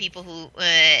know the people who,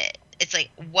 it's like,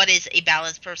 what is a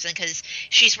balanced person, because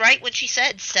she's right when she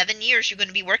said 7 years you're going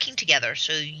to be working together,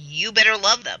 so you better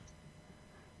love them.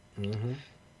 Mm-hmm.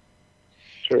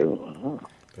 True.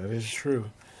 That is true.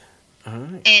 All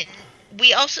right. And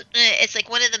we also, it's like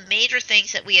one of the major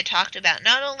things that we had talked about,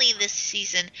 not only this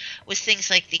season, was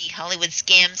things like the Hollywood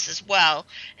scams as well,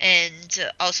 and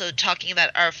also talking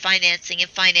about our financing and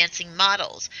financing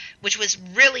models, which was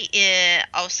really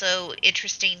also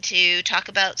interesting to talk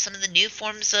about some of the new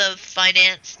forms of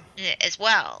finance as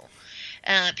well.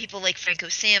 People like Franco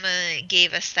Sama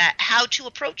gave us that, how to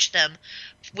approach them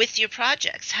with your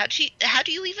projects. How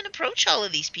do you even approach all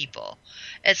of these people?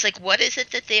 It's like, what is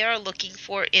it that they are looking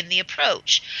for in the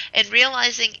approach? And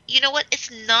realizing, you know what,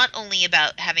 it's not only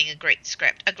about having a great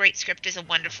script. A great script is a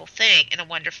wonderful thing and a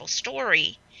wonderful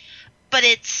story, but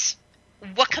it's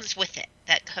what comes with it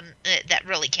that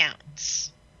really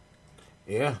counts.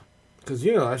 Yeah, because,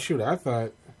 you know, I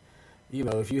thought, you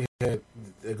know, if you had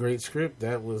a great script,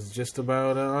 that was just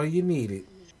about all you needed.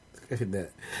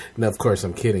 Now, of course,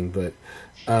 I'm kidding, but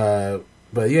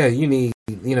yeah, you need,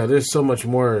 you know, there's so much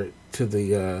more to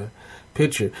the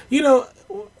picture. You know,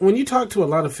 when you talk to a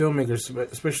lot of filmmakers,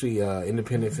 especially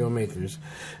independent filmmakers,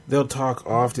 they'll talk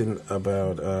often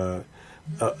about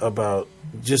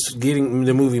just getting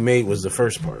the movie made was the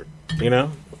first part. You know?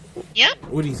 Yeah.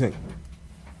 What do you think?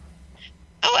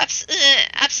 Oh,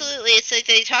 absolutely. It's like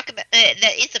they talk about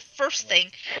that is the first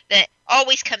thing that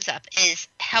always comes up is,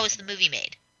 how is the movie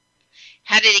made?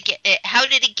 How did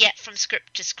it get from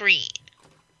script to screen?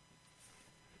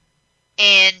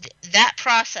 And that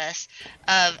process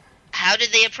of how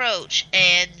did they approach,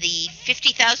 and the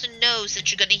 50,000 no's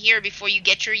that you're going to hear before you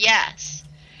get your yes.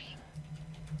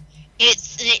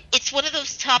 It's one of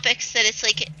those topics that it's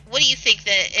like, what do you think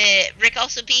that Rick,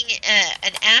 also being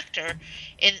an actor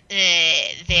in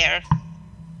there,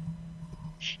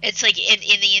 it's like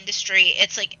in the industry,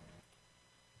 it's like,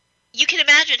 you can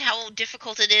imagine how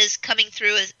difficult it is coming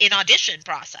through an audition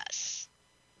process.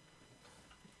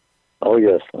 Oh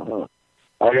yes,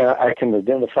 I can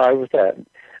identify with that.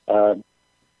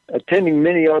 Attending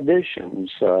many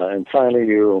auditions and finally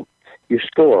you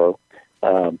score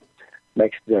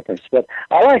makes a difference. But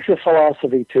I like the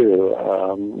philosophy too.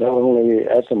 Not only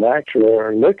as an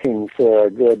actor looking for a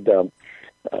good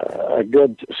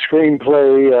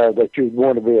screenplay that you'd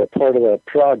want to be a part of a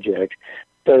project.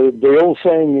 The old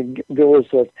saying goes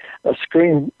that a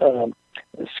screenplay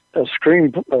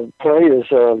is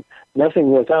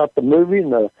nothing without the movie,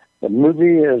 and the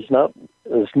movie is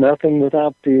nothing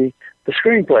without the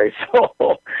screenplay. So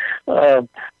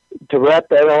to wrap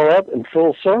that all up in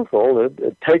full circle,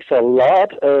 it takes a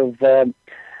lot of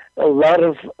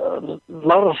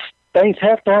things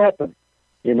have to happen.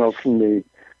 You know, from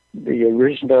the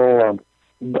original.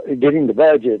 Getting the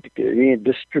budget, getting it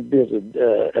distributed,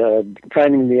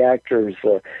 finding the actors,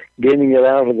 getting it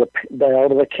out of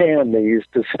the can, they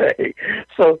used to say.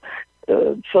 So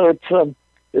it's a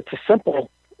simple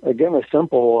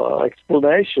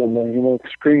explanation. You know,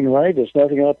 screenwriting is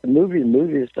nothing without the movie. The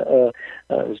movie is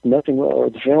nothing, or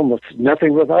the film is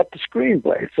nothing without the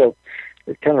screenplay. So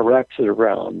it kind of wraps it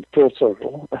around full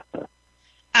circle.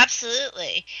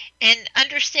 Absolutely. And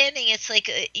understanding, it's like,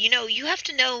 you know, you have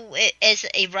to know as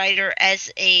a writer, as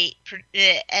a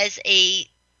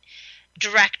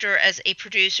director, as a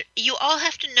producer, you all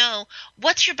have to know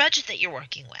what's your budget that you're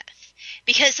working with.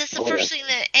 Because that's the first thing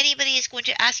that anybody is going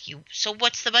to ask you. So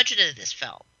what's the budget of this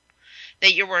film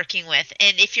that you're working with?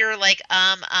 And if you're like,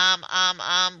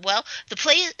 well, the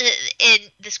play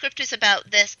and the script is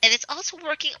about this, and it's also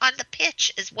working on the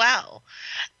pitch as well.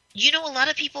 You know, a lot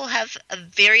of people have a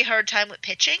very hard time with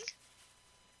pitching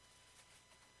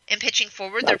and pitching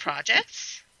forward their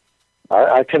projects.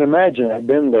 I can imagine. I've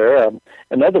been there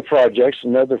in other projects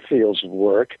and other fields of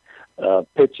work,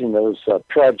 pitching those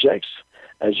projects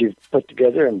as you've put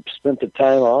together and spent the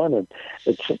time on. And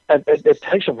it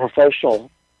takes a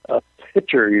professional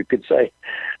pitcher, you could say,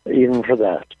 even for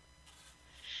that.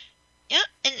 Yeah,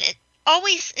 and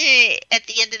always at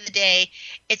the end of the day,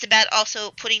 it's about also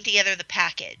putting together the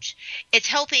package. It's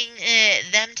helping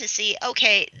them to see,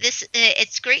 okay, this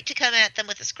it's great to come at them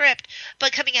with a script,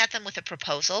 but coming at them with a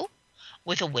proposal,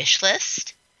 with a wish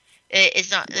list,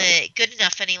 is not good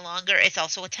enough any longer. It's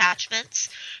also attachments.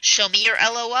 Show me your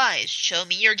LOIs. Show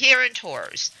me your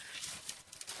guarantors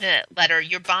letter,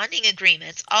 your bonding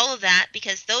agreements, all of that,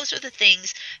 because those are the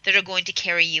things that are going to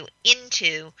carry you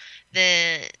into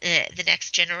the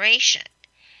next generation.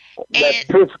 That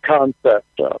proof of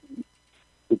concept.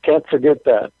 We can't forget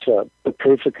that the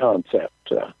proof of concept.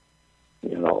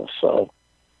 So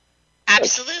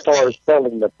absolutely. As far as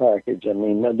selling the package, I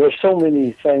mean, there's so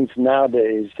many things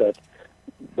nowadays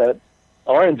that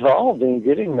are involved in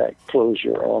getting that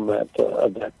closure on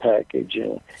that package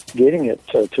and getting it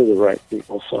to the right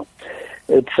people. So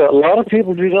it's a lot of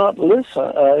people do not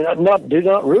listen, do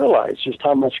not realize just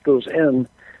how much goes in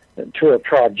to a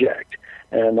project.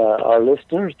 And our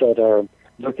listeners that are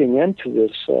looking into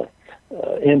this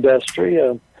industry,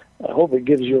 I hope it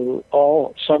gives you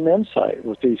all some insight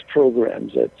with these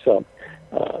programs that's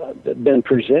been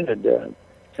presented,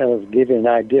 kind of give you an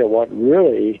idea what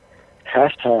really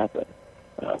has to happen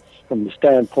from the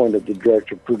standpoint of the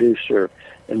director, producer,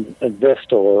 and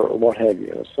investor, or what have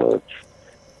you. So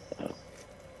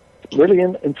it's really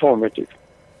informative.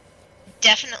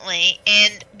 Definitely.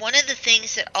 And one of the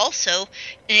things that also,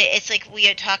 it's like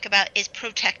we talk about, is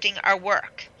protecting our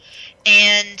work.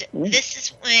 And this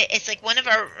is, it's like one of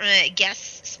our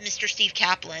guests, Mr. Steve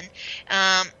Kaplan,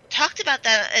 talked about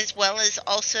that, as well as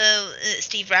also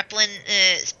Steve Replin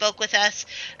spoke with us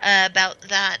about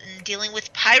that and dealing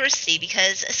with piracy,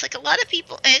 because it's like a lot of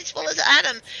people, as well as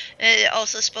Adam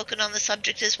also spoken on the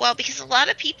subject as well, because a lot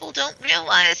of people don't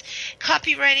realize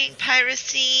copywriting,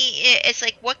 piracy, it's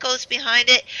like what goes behind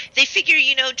it. They figure,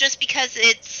 just because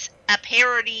it's a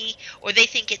parody or they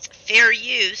think it's fair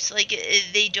use, like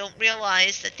they don't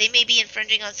realize that they may be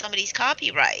infringing on somebody's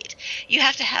copyright. You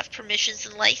have to have permissions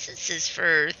and licenses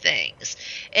for things.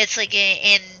 It's like,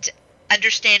 and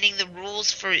understanding the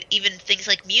rules for even things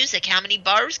like music. How many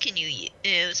bars can you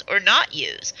use or not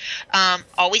use?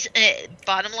 Always,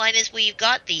 bottom line is we've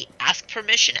got the ask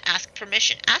permission, ask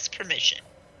permission, ask permission.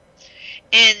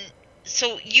 And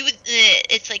so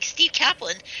it's like Steve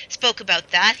Kaplan spoke about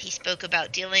that. He spoke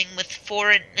about dealing with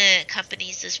foreign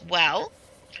companies as well.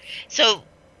 So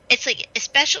it's like,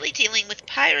 especially dealing with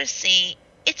piracy,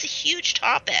 it's a huge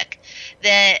topic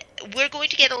that we're going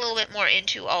to get a little bit more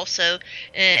into also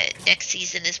next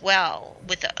season as well,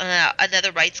 with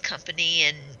another rights company,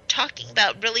 and talking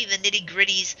about really the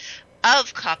nitty-gritties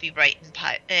of copyright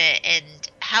and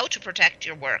how to protect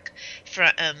your work from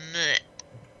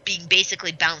being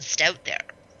basically bounced out there.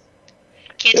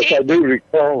 Yes, I do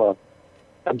recall.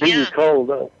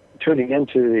 Recall tuning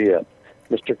into the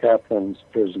Mr. Kaplan's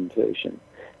presentation,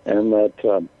 and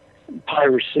that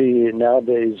piracy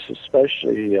nowadays,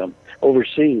 especially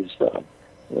overseas,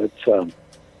 it's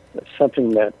something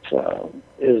that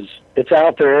it's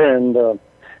out there, and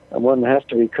one has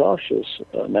to be cautious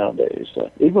nowadays.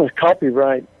 Even with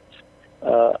copyright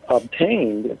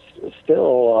obtained, it's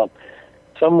still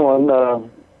someone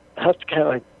has to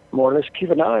kind of more or less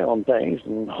keep an eye on things,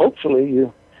 and hopefully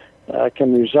you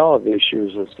can resolve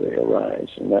issues as they arise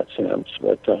in that sense.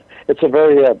 But it's a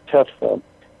very tough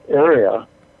area,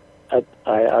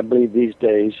 I believe, these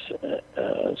days,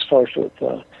 as far as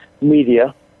with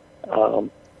media, to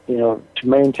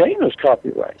maintain those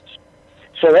copyrights.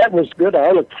 So that was good.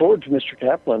 I look forward to Mr.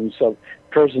 Kaplan's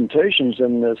presentations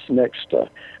in this next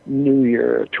New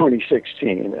Year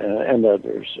 2016 and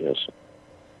others, yes.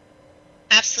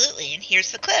 Absolutely, and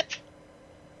here's the clip.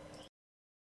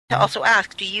 To also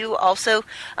ask, do you also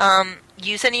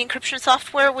use any encryption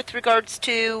software with regards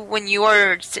to when you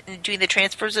are doing the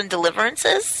transfers and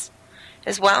deliverances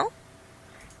as well?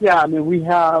 Yeah, I mean, we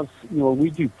have,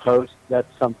 we do post.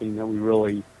 That's something that we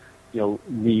really,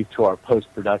 leave to our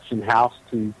post-production house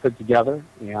to put together.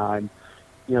 And,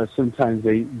 sometimes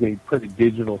they put a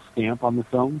digital stamp on the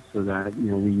film so that, we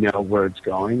know where it's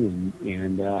going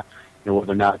and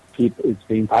whether or not it's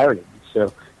being pirated.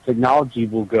 So technology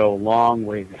will go a long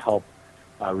way to help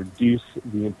reduce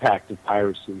the impact of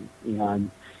piracy.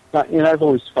 And I've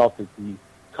always felt that the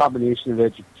combination of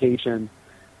education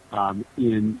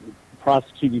in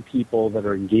prosecuting people that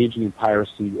are engaging in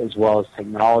piracy, as well as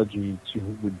technology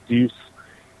to reduce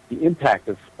the impact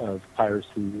of piracy,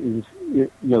 is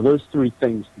those three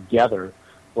things together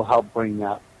will help bring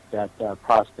that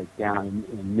prospect down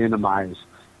and minimize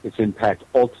its impact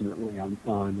ultimately on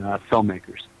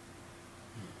filmmakers.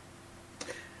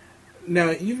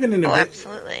 Now, you've been in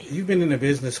absolutely. You've been in the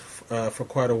business for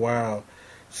quite a while,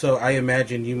 so I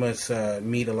imagine you must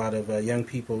meet a lot of young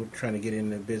people trying to get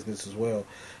into business as well.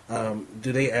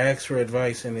 Do they ask for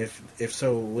advice, and if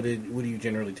so, what do you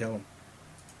generally tell them?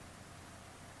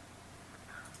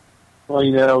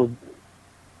 Well,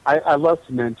 I love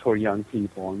to mentor young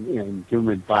people and give them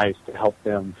advice to help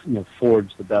them,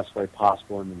 forge the best way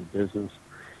possible into the business.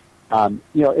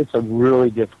 It's a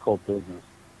really difficult business,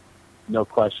 no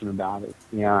question about it.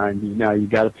 And, you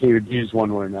got to pay your dues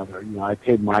one way or another. I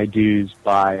paid my dues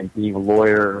by being a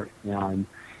lawyer, and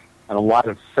a lot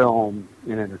of film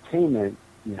and entertainment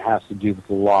has to do with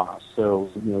the law.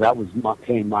 So, that was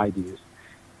paying my dues.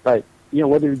 But,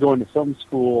 whether you're going to film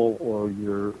school or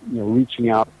you're, reaching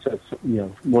out to,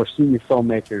 more senior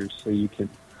filmmakers so you can,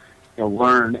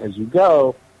 learn as you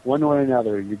go, one way or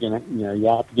another, you're gonna, you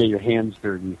have to get your hands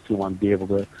dirty if you want to be able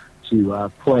to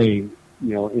play,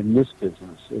 in this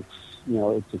business. It's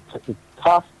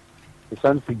tough, it's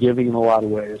unforgiving in a lot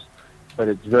of ways, but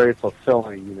it's very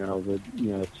fulfilling, that,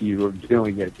 if you're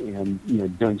doing it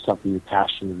and, doing something you're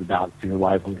passionate about for your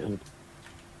livelihood.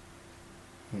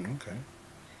 Okay.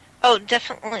 Oh,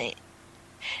 definitely.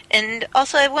 And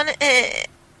also, I wanted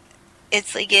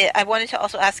to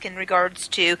also ask in regards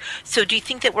to, so do you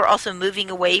think that we're also moving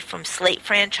away from slate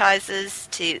franchises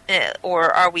to,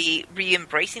 or are we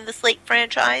re-embracing the slate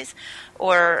franchise?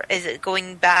 Or is it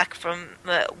going back from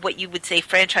what you would say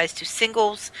franchise to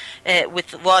singles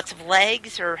with lots of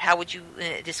legs? Or how would you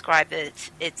describe it?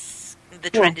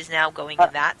 The trend is now going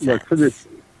in that sense.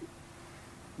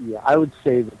 I would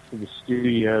say that for the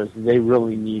studios, they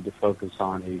really need to focus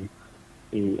on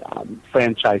a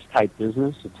franchise-type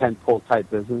business, a tentpole type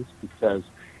business, because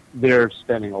they're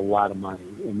spending a lot of money,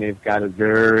 and they've got a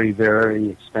very, very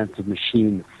expensive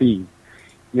machine to feed.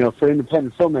 For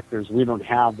independent filmmakers, we don't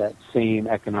have that same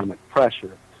economic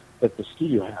pressure that the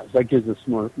studio has. That gives us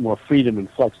more freedom and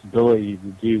flexibility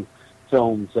to do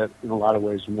films that, in a lot of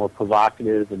ways, are more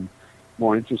provocative and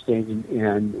more interesting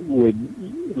and would,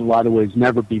 in a lot of ways,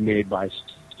 never be made by a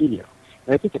studio.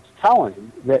 And I think it's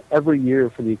telling that every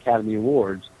year for the Academy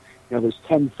Awards, there's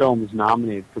 10 films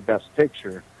nominated for Best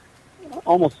Picture.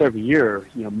 Almost every year,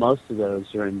 most of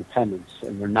those are independents,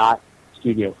 and they're not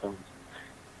studio films.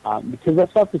 Because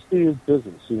that's not the studio's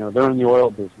business. They're in the oil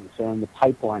business. They're in the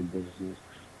pipeline business.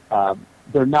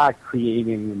 They're not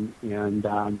creating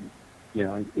and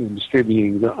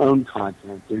distributing their own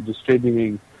content. They're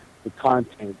distributing the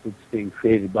content that's being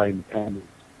created by independents.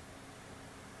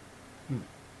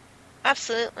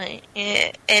 Absolutely.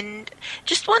 And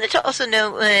just wanted to also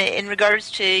know, in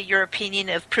regards to your opinion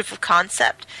of proof of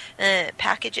concept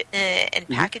packages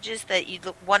that you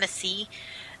want to see,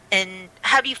 and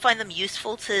how do you find them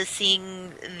useful to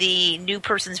seeing the new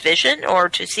person's vision, or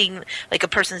to seeing like a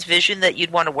person's vision that you'd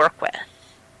want to work with?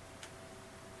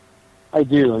 I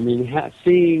do.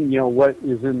 Seeing what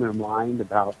is in their mind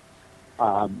about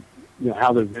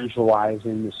how they're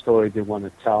visualizing the story they want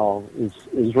to tell is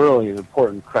really an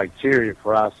important criteria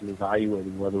for us in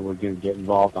evaluating whether we're going to get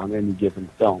involved on any given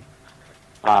film.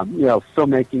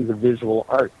 Filmmaking is a visual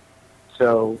art.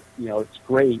 So, it's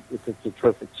great if it's a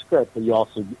terrific script, but you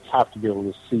also have to be able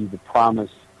to see the promise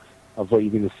of what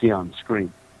you're going to see on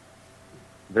screen.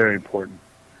 Very important.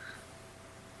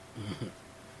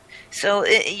 So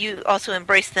you also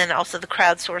embrace then also the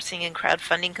crowdsourcing and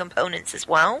crowdfunding components as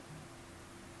well?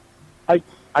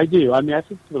 I do. I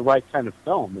think for the right kind of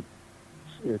film,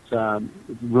 it's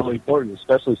really important,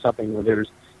 especially something where there's,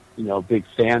 a big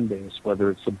fan base, whether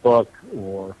it's a book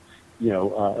or,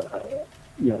 a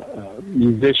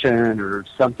musician or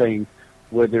something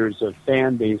where there's a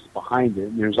fan base behind it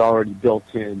and there's already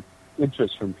built-in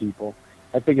interest from people.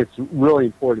 I think it's really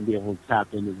important to be able to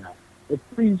tap into that. It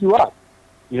frees you up.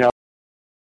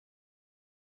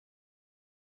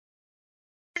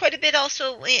 Quite a bit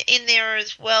also in there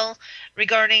as well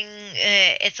regarding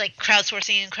it's like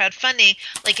crowdsourcing and crowdfunding.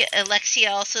 Like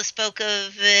Alexia also spoke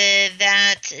of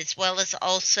that, as well as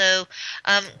also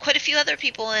quite a few other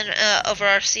people over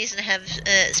our season have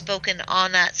spoken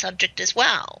on that subject as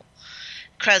well.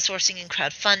 Crowdsourcing and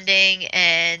crowdfunding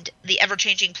and the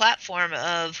ever-changing platform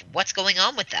of what's going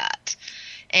on with that.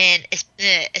 And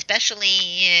especially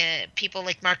people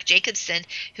like Mark Jacobson,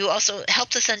 who also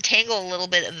helped us untangle a little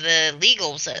bit of the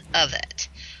legals of it,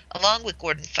 along with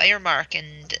Gordon Firemark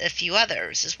and a few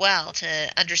others as well, to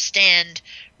understand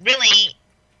really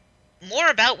more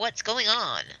about what's going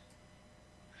on.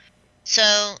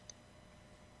 So,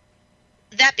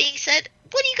 that being said,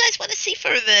 what do you guys want to see for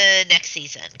the next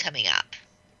season coming up?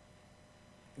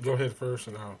 Go ahead first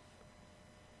and I'll...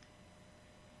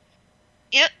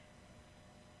 Yep.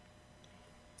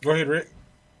 Go ahead, Rick.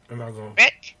 And I'll go.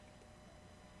 Rick?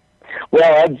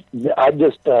 Well, I'd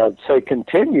just say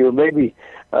continue. Maybe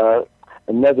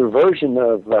another version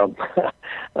of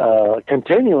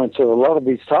continuance of a lot of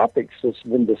these topics that's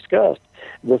been discussed,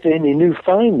 with any new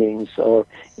findings or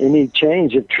any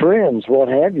change of trends, what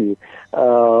have you,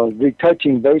 be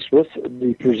touching base with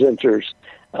the presenters.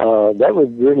 That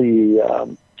would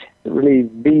really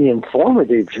be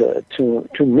informative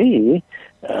to me,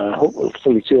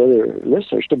 hopefully to other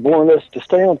listeners, to warn us to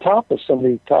stay on top of some of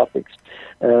these topics,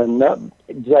 and not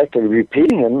exactly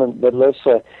repeating them, but let's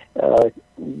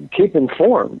keep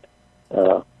informed.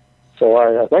 So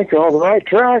I think you're on the right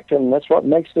track, and that's what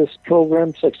makes this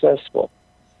program successful.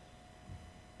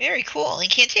 Very cool. And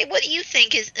Kente, what do you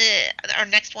think is our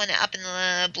next one up in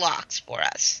the blocks for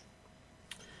us?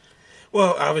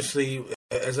 Well, obviously,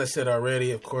 as I said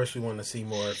already, of course, we want to see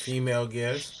more female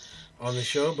guests on the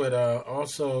show, but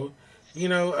also,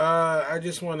 I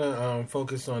just want to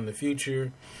focus on the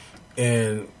future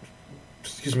and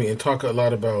talk a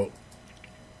lot about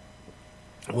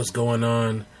what's going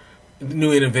on,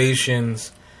 new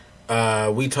innovations.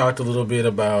 We talked a little bit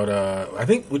about,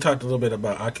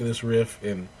 Oculus Rift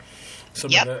and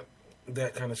some of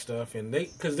that kind of stuff, and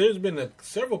because there's been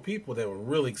several people that were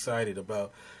really excited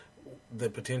about the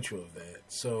potential of that.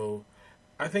 So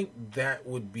I think that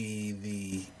would be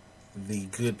the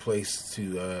good place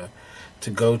to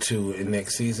go to in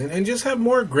next season, and just have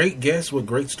more great guests with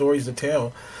great stories to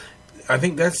tell. I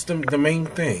think that's the main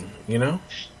thing,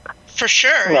 For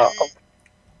sure.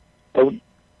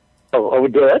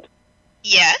 Odette?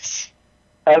 Yes?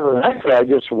 Actually, I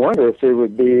just wonder if there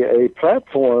would be a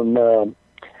platform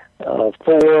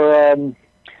for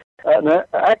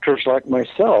actors like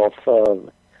myself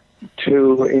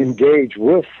to engage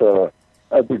with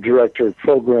other director,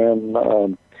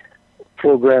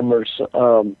 programmers,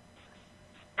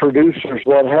 producers,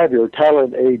 what have you,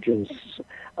 talent agents.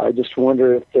 I just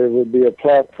wonder if there would be a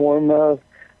platform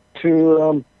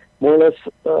to more or less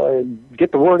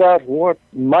get the word out what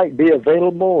might be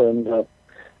available, and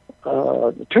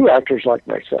to actors like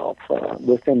myself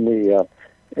within the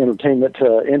entertainment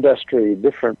industry,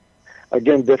 different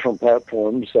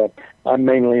platforms. I'm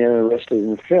mainly interested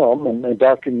in film and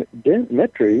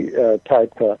documentary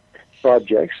type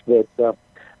projects, but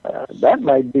that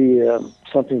might be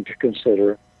something to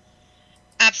consider.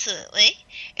 Absolutely.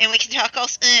 And we can talk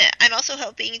also, I'm also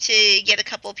hoping to get a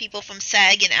couple of people from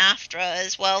SAG and AFTRA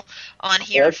as well on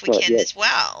here. Excellent, if we can as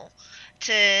well,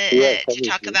 to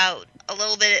talk about a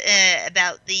little bit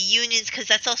about the unions, because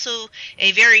that's also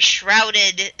a very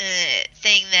shrouded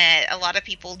thing that a lot of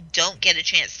people don't get a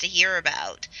chance to hear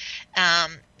about.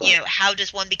 How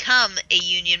does one become a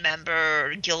union member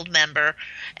or guild member,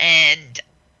 and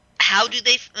how do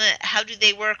they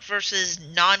work versus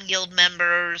non-guild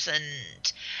members, and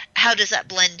how does that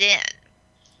blend in?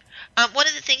 One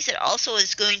of the things that also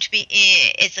is going to be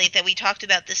it's like that we talked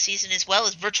about this season as well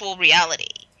is virtual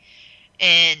reality,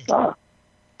 and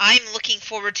I'm looking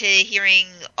forward to hearing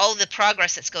all the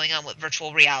progress that's going on with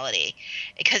virtual reality,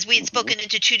 because we had spoken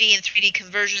into 2D and 3D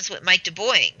conversions with Mike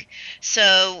DuBois.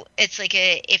 So it's like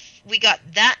if we got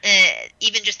that,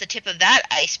 even just the tip of that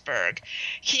iceberg,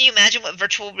 can you imagine what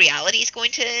virtual reality is going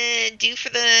to do for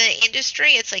the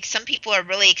industry? It's like some people are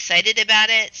really excited about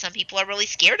it. Some people are really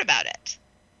scared about it.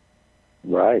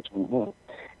 Right. Mm-hmm.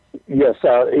 Yes,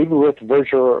 even with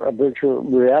virtual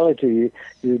reality,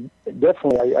 you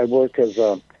definitely. I work as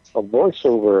a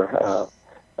voiceover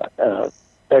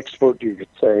expert, you could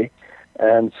say,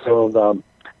 and so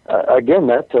again,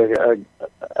 that's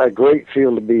a great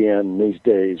field to be in these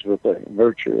days with the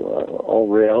virtual all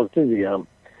reality.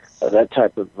 That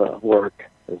type of work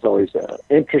is always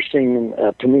interesting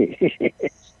to me.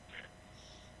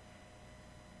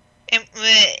 And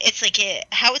it's like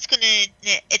how it's going to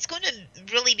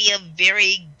really be a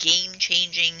very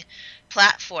game-changing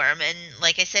platform. And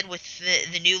like I said, with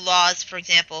the new laws, for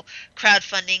example,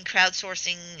 crowdfunding,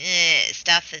 crowdsourcing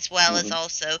stuff, as well as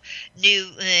also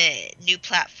new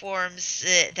platforms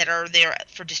that are there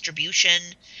for distribution.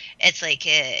 It's like,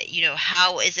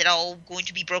 how is it all going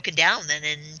to be broken down then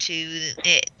into,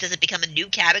 does it become a new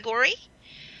category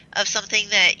of something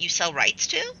that you sell rights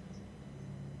to?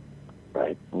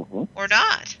 Right. Mm-hmm. Or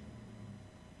not.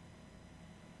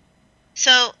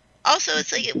 So also,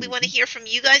 it's like we want to hear from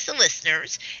you guys, the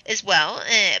listeners, as well.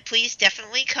 Please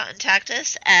definitely contact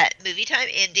us at Movie Time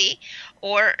Indie,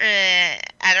 or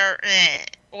at our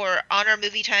or on our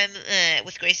Movie Time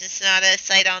with Grace and Sonata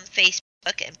site on Facebook.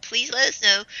 And please let us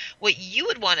know what you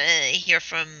would want to hear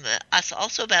from us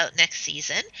also about next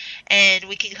season, and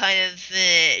we can kind of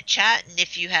chat. And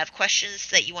if you have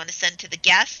questions that you want to send to the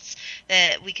guests,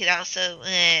 we could also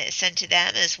send to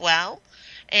them as well.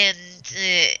 And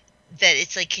that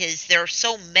it's like, because there are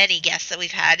so many guests that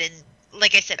we've had, and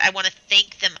like I said, I want to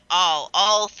thank them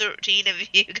all 13 of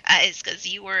you guys, because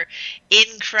you were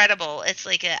incredible. It's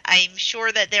like I'm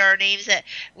sure that there are names that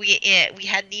we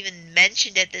hadn't even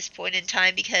mentioned at this point in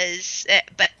time, because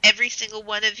but every single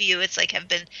one of you, it's like, have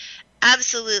been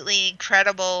absolutely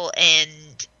incredible,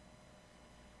 and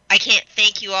I can't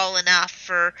thank you all enough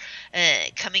for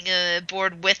coming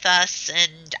aboard with us,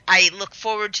 and I look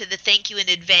forward to the thank you in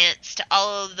advance to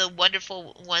all of the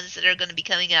wonderful ones that are going to be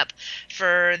coming up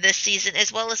for this season,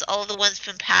 as well as all of the ones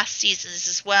from past seasons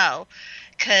as well,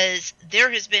 because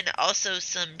there has been also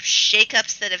some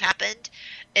shakeups that have happened.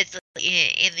 It's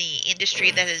in the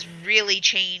industry that has really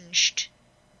changed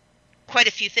quite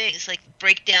a few things, like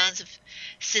breakdowns of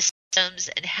systems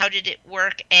and how did it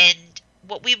work. And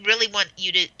what we really want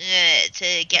you to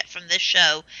get from this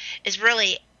show is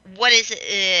really what is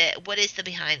the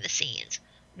behind the scenes?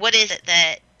 What is it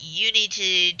that you need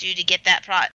to do to get that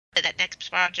next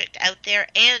project out there,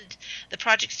 and the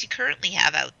projects you currently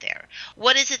have out there?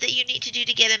 What is it that you need to do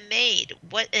to get them made?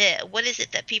 What is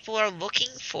it that people are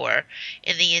looking for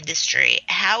in the industry?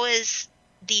 How is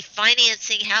the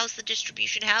financing, how's the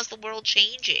distribution, how's the world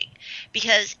changing?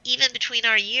 Because even between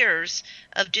our years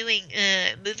of doing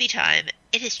movie time,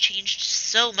 it has changed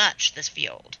so much, this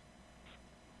field.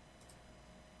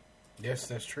 Yes,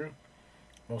 that's true.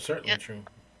 Most certainly true.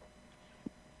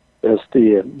 Yes,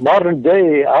 the modern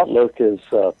day outlook is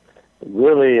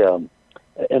really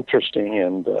interesting,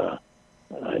 and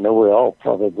I know we all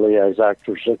probably as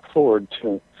actors look forward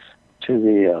to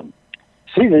the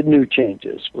see the new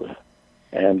changes.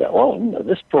 And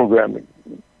this program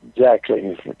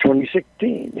exactly for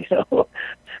 2016,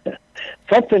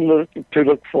 something to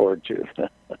look forward to.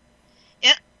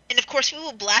 Yeah, and of course we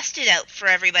will blast it out for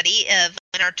everybody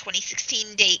when our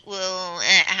 2016 date will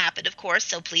happen, of course.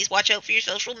 So please watch out for your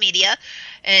social media,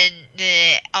 and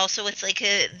also it's like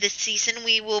this season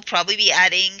we will probably be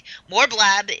adding more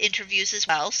Blab interviews as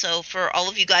well. So for all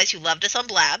of you guys who loved us on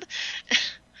Blab.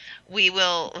 We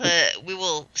will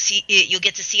see. You'll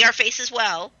get to see our face as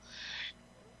well,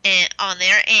 and on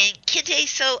there. And Kente,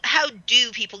 so how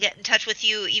do people get in touch with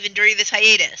you even during this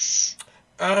hiatus?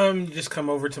 Just come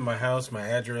over to my house. My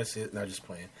address is just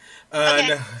playing.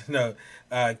 Okay. No.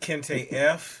 Kente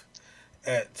F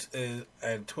at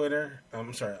Twitter.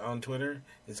 I'm sorry, on Twitter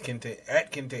it's Kente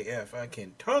at Kente F. I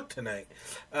can't talk tonight.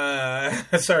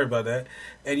 Sorry about that.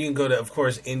 And you can go to, of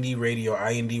course, Indie Radio,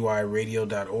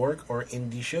 indyradio.org, or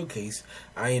Indie Showcase,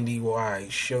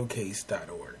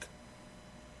 indyshowcase.org.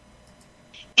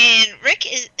 And Rick,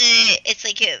 it's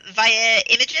like via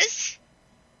images?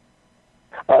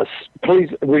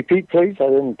 Please repeat, please. I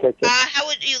didn't catch it. How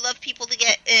would you love people to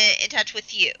get in touch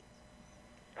with you?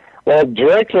 Well,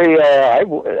 directly, I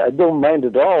don't mind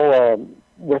at all.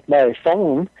 With my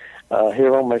phone,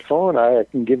 here on my phone, I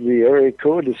can give the area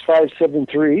code is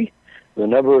 573. The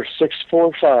number is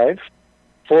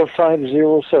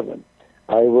 645-4507.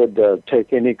 I would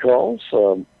take any calls.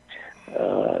 Try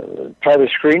to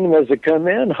screen them as they come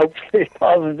in, hopefully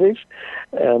positive,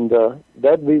 and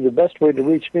that'd be the best way to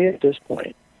reach me at this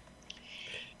point.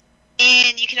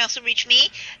 And you can also reach me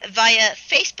via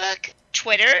Facebook,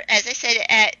 Twitter, as I said,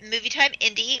 at Movie Time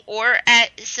Indie, or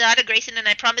at Sonata Grayson, and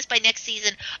I promise by next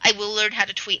season I will learn how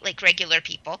to tweet like regular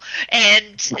people,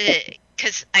 and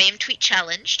because I am tweet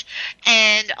challenged.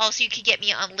 And also you can get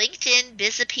me on LinkedIn,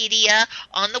 Bizipedia,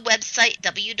 on the website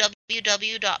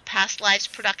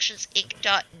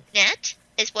www.pastlivesproductionsinc.net,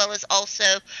 as well as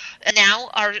also now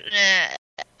our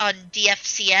on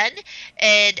DFCN.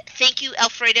 And thank you,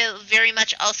 Alfredo, very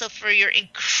much also for your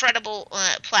incredible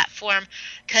platform,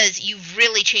 because you've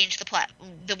really changed the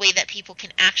way that people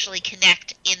can actually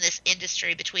connect in this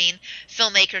industry, between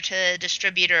filmmaker to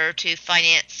distributor to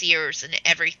financiers and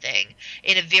everything,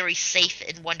 in a very safe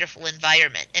and wonderful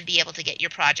environment, and be able to get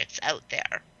your projects out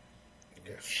there.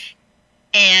 Yes.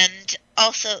 And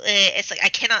also, it's like I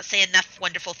cannot say enough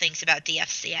wonderful things about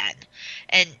DFCN,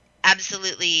 and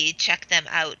absolutely check them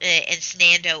out, and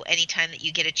Snando anytime that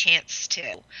you get a chance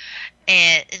to,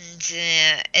 and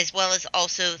as well as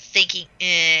also thinking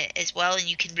as well, and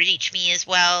you can reach me as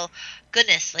well.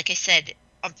 Goodness, like I said,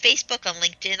 on Facebook, on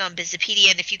LinkedIn, on Bizipedia,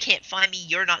 and if you can't find me,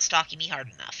 you're not stalking me hard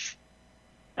enough.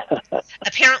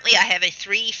 Apparently, I have a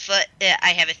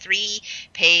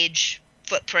 3-page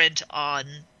footprint on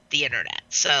the internet,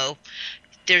 so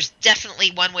there's definitely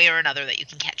one way or another that you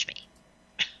can catch me.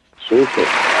 Super.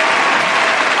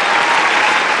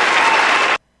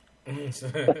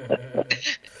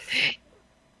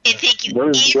 And thank you,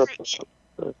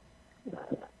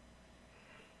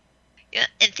 Yeah,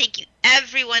 and thank you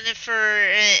everyone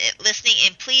for listening.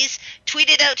 And please tweet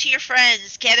it out to your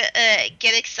friends. Get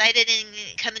excited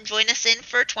and come and join us in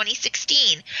for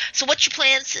 2016. So, what's your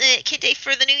plans, Kinte,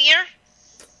 for the new year?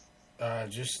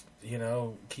 Just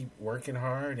keep working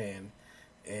hard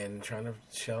and trying to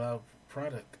shell out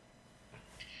product.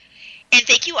 And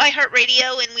thank you,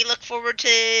 iHeartRadio, and we look forward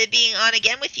to being on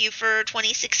again with you for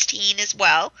 2016 as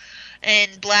well.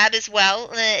 And Blab as well.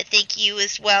 Thank you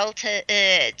as well to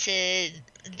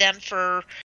them for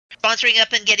sponsoring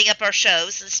up and getting up our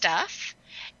shows and stuff.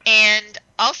 And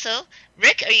also,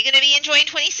 Rick, are you going to be enjoying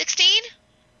 2016?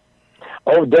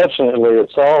 Oh, definitely.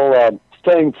 It's all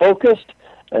staying focused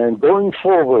and going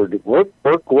forward. Work,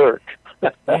 work, work.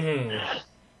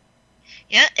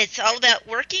 Yeah, it's all about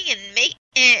working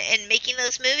and making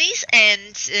those movies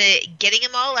and getting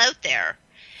them all out there.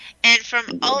 And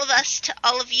from all of us to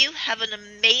all of you, have an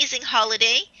amazing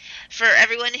holiday. For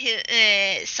everyone who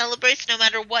celebrates, no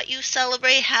matter what you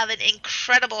celebrate, have an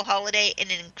incredible holiday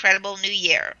and an incredible new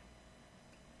year.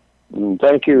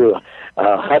 Thank you.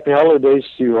 Happy holidays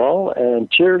to you all,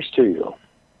 and cheers to you.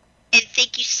 And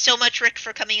thank you so much, Rick,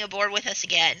 for coming aboard with us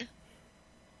again.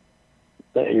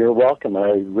 You're welcome.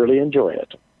 I really enjoy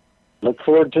it. Look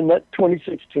forward to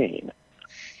 2016.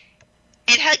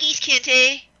 And huggies,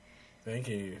 Kinte. Thank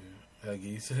you,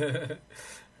 Huggies.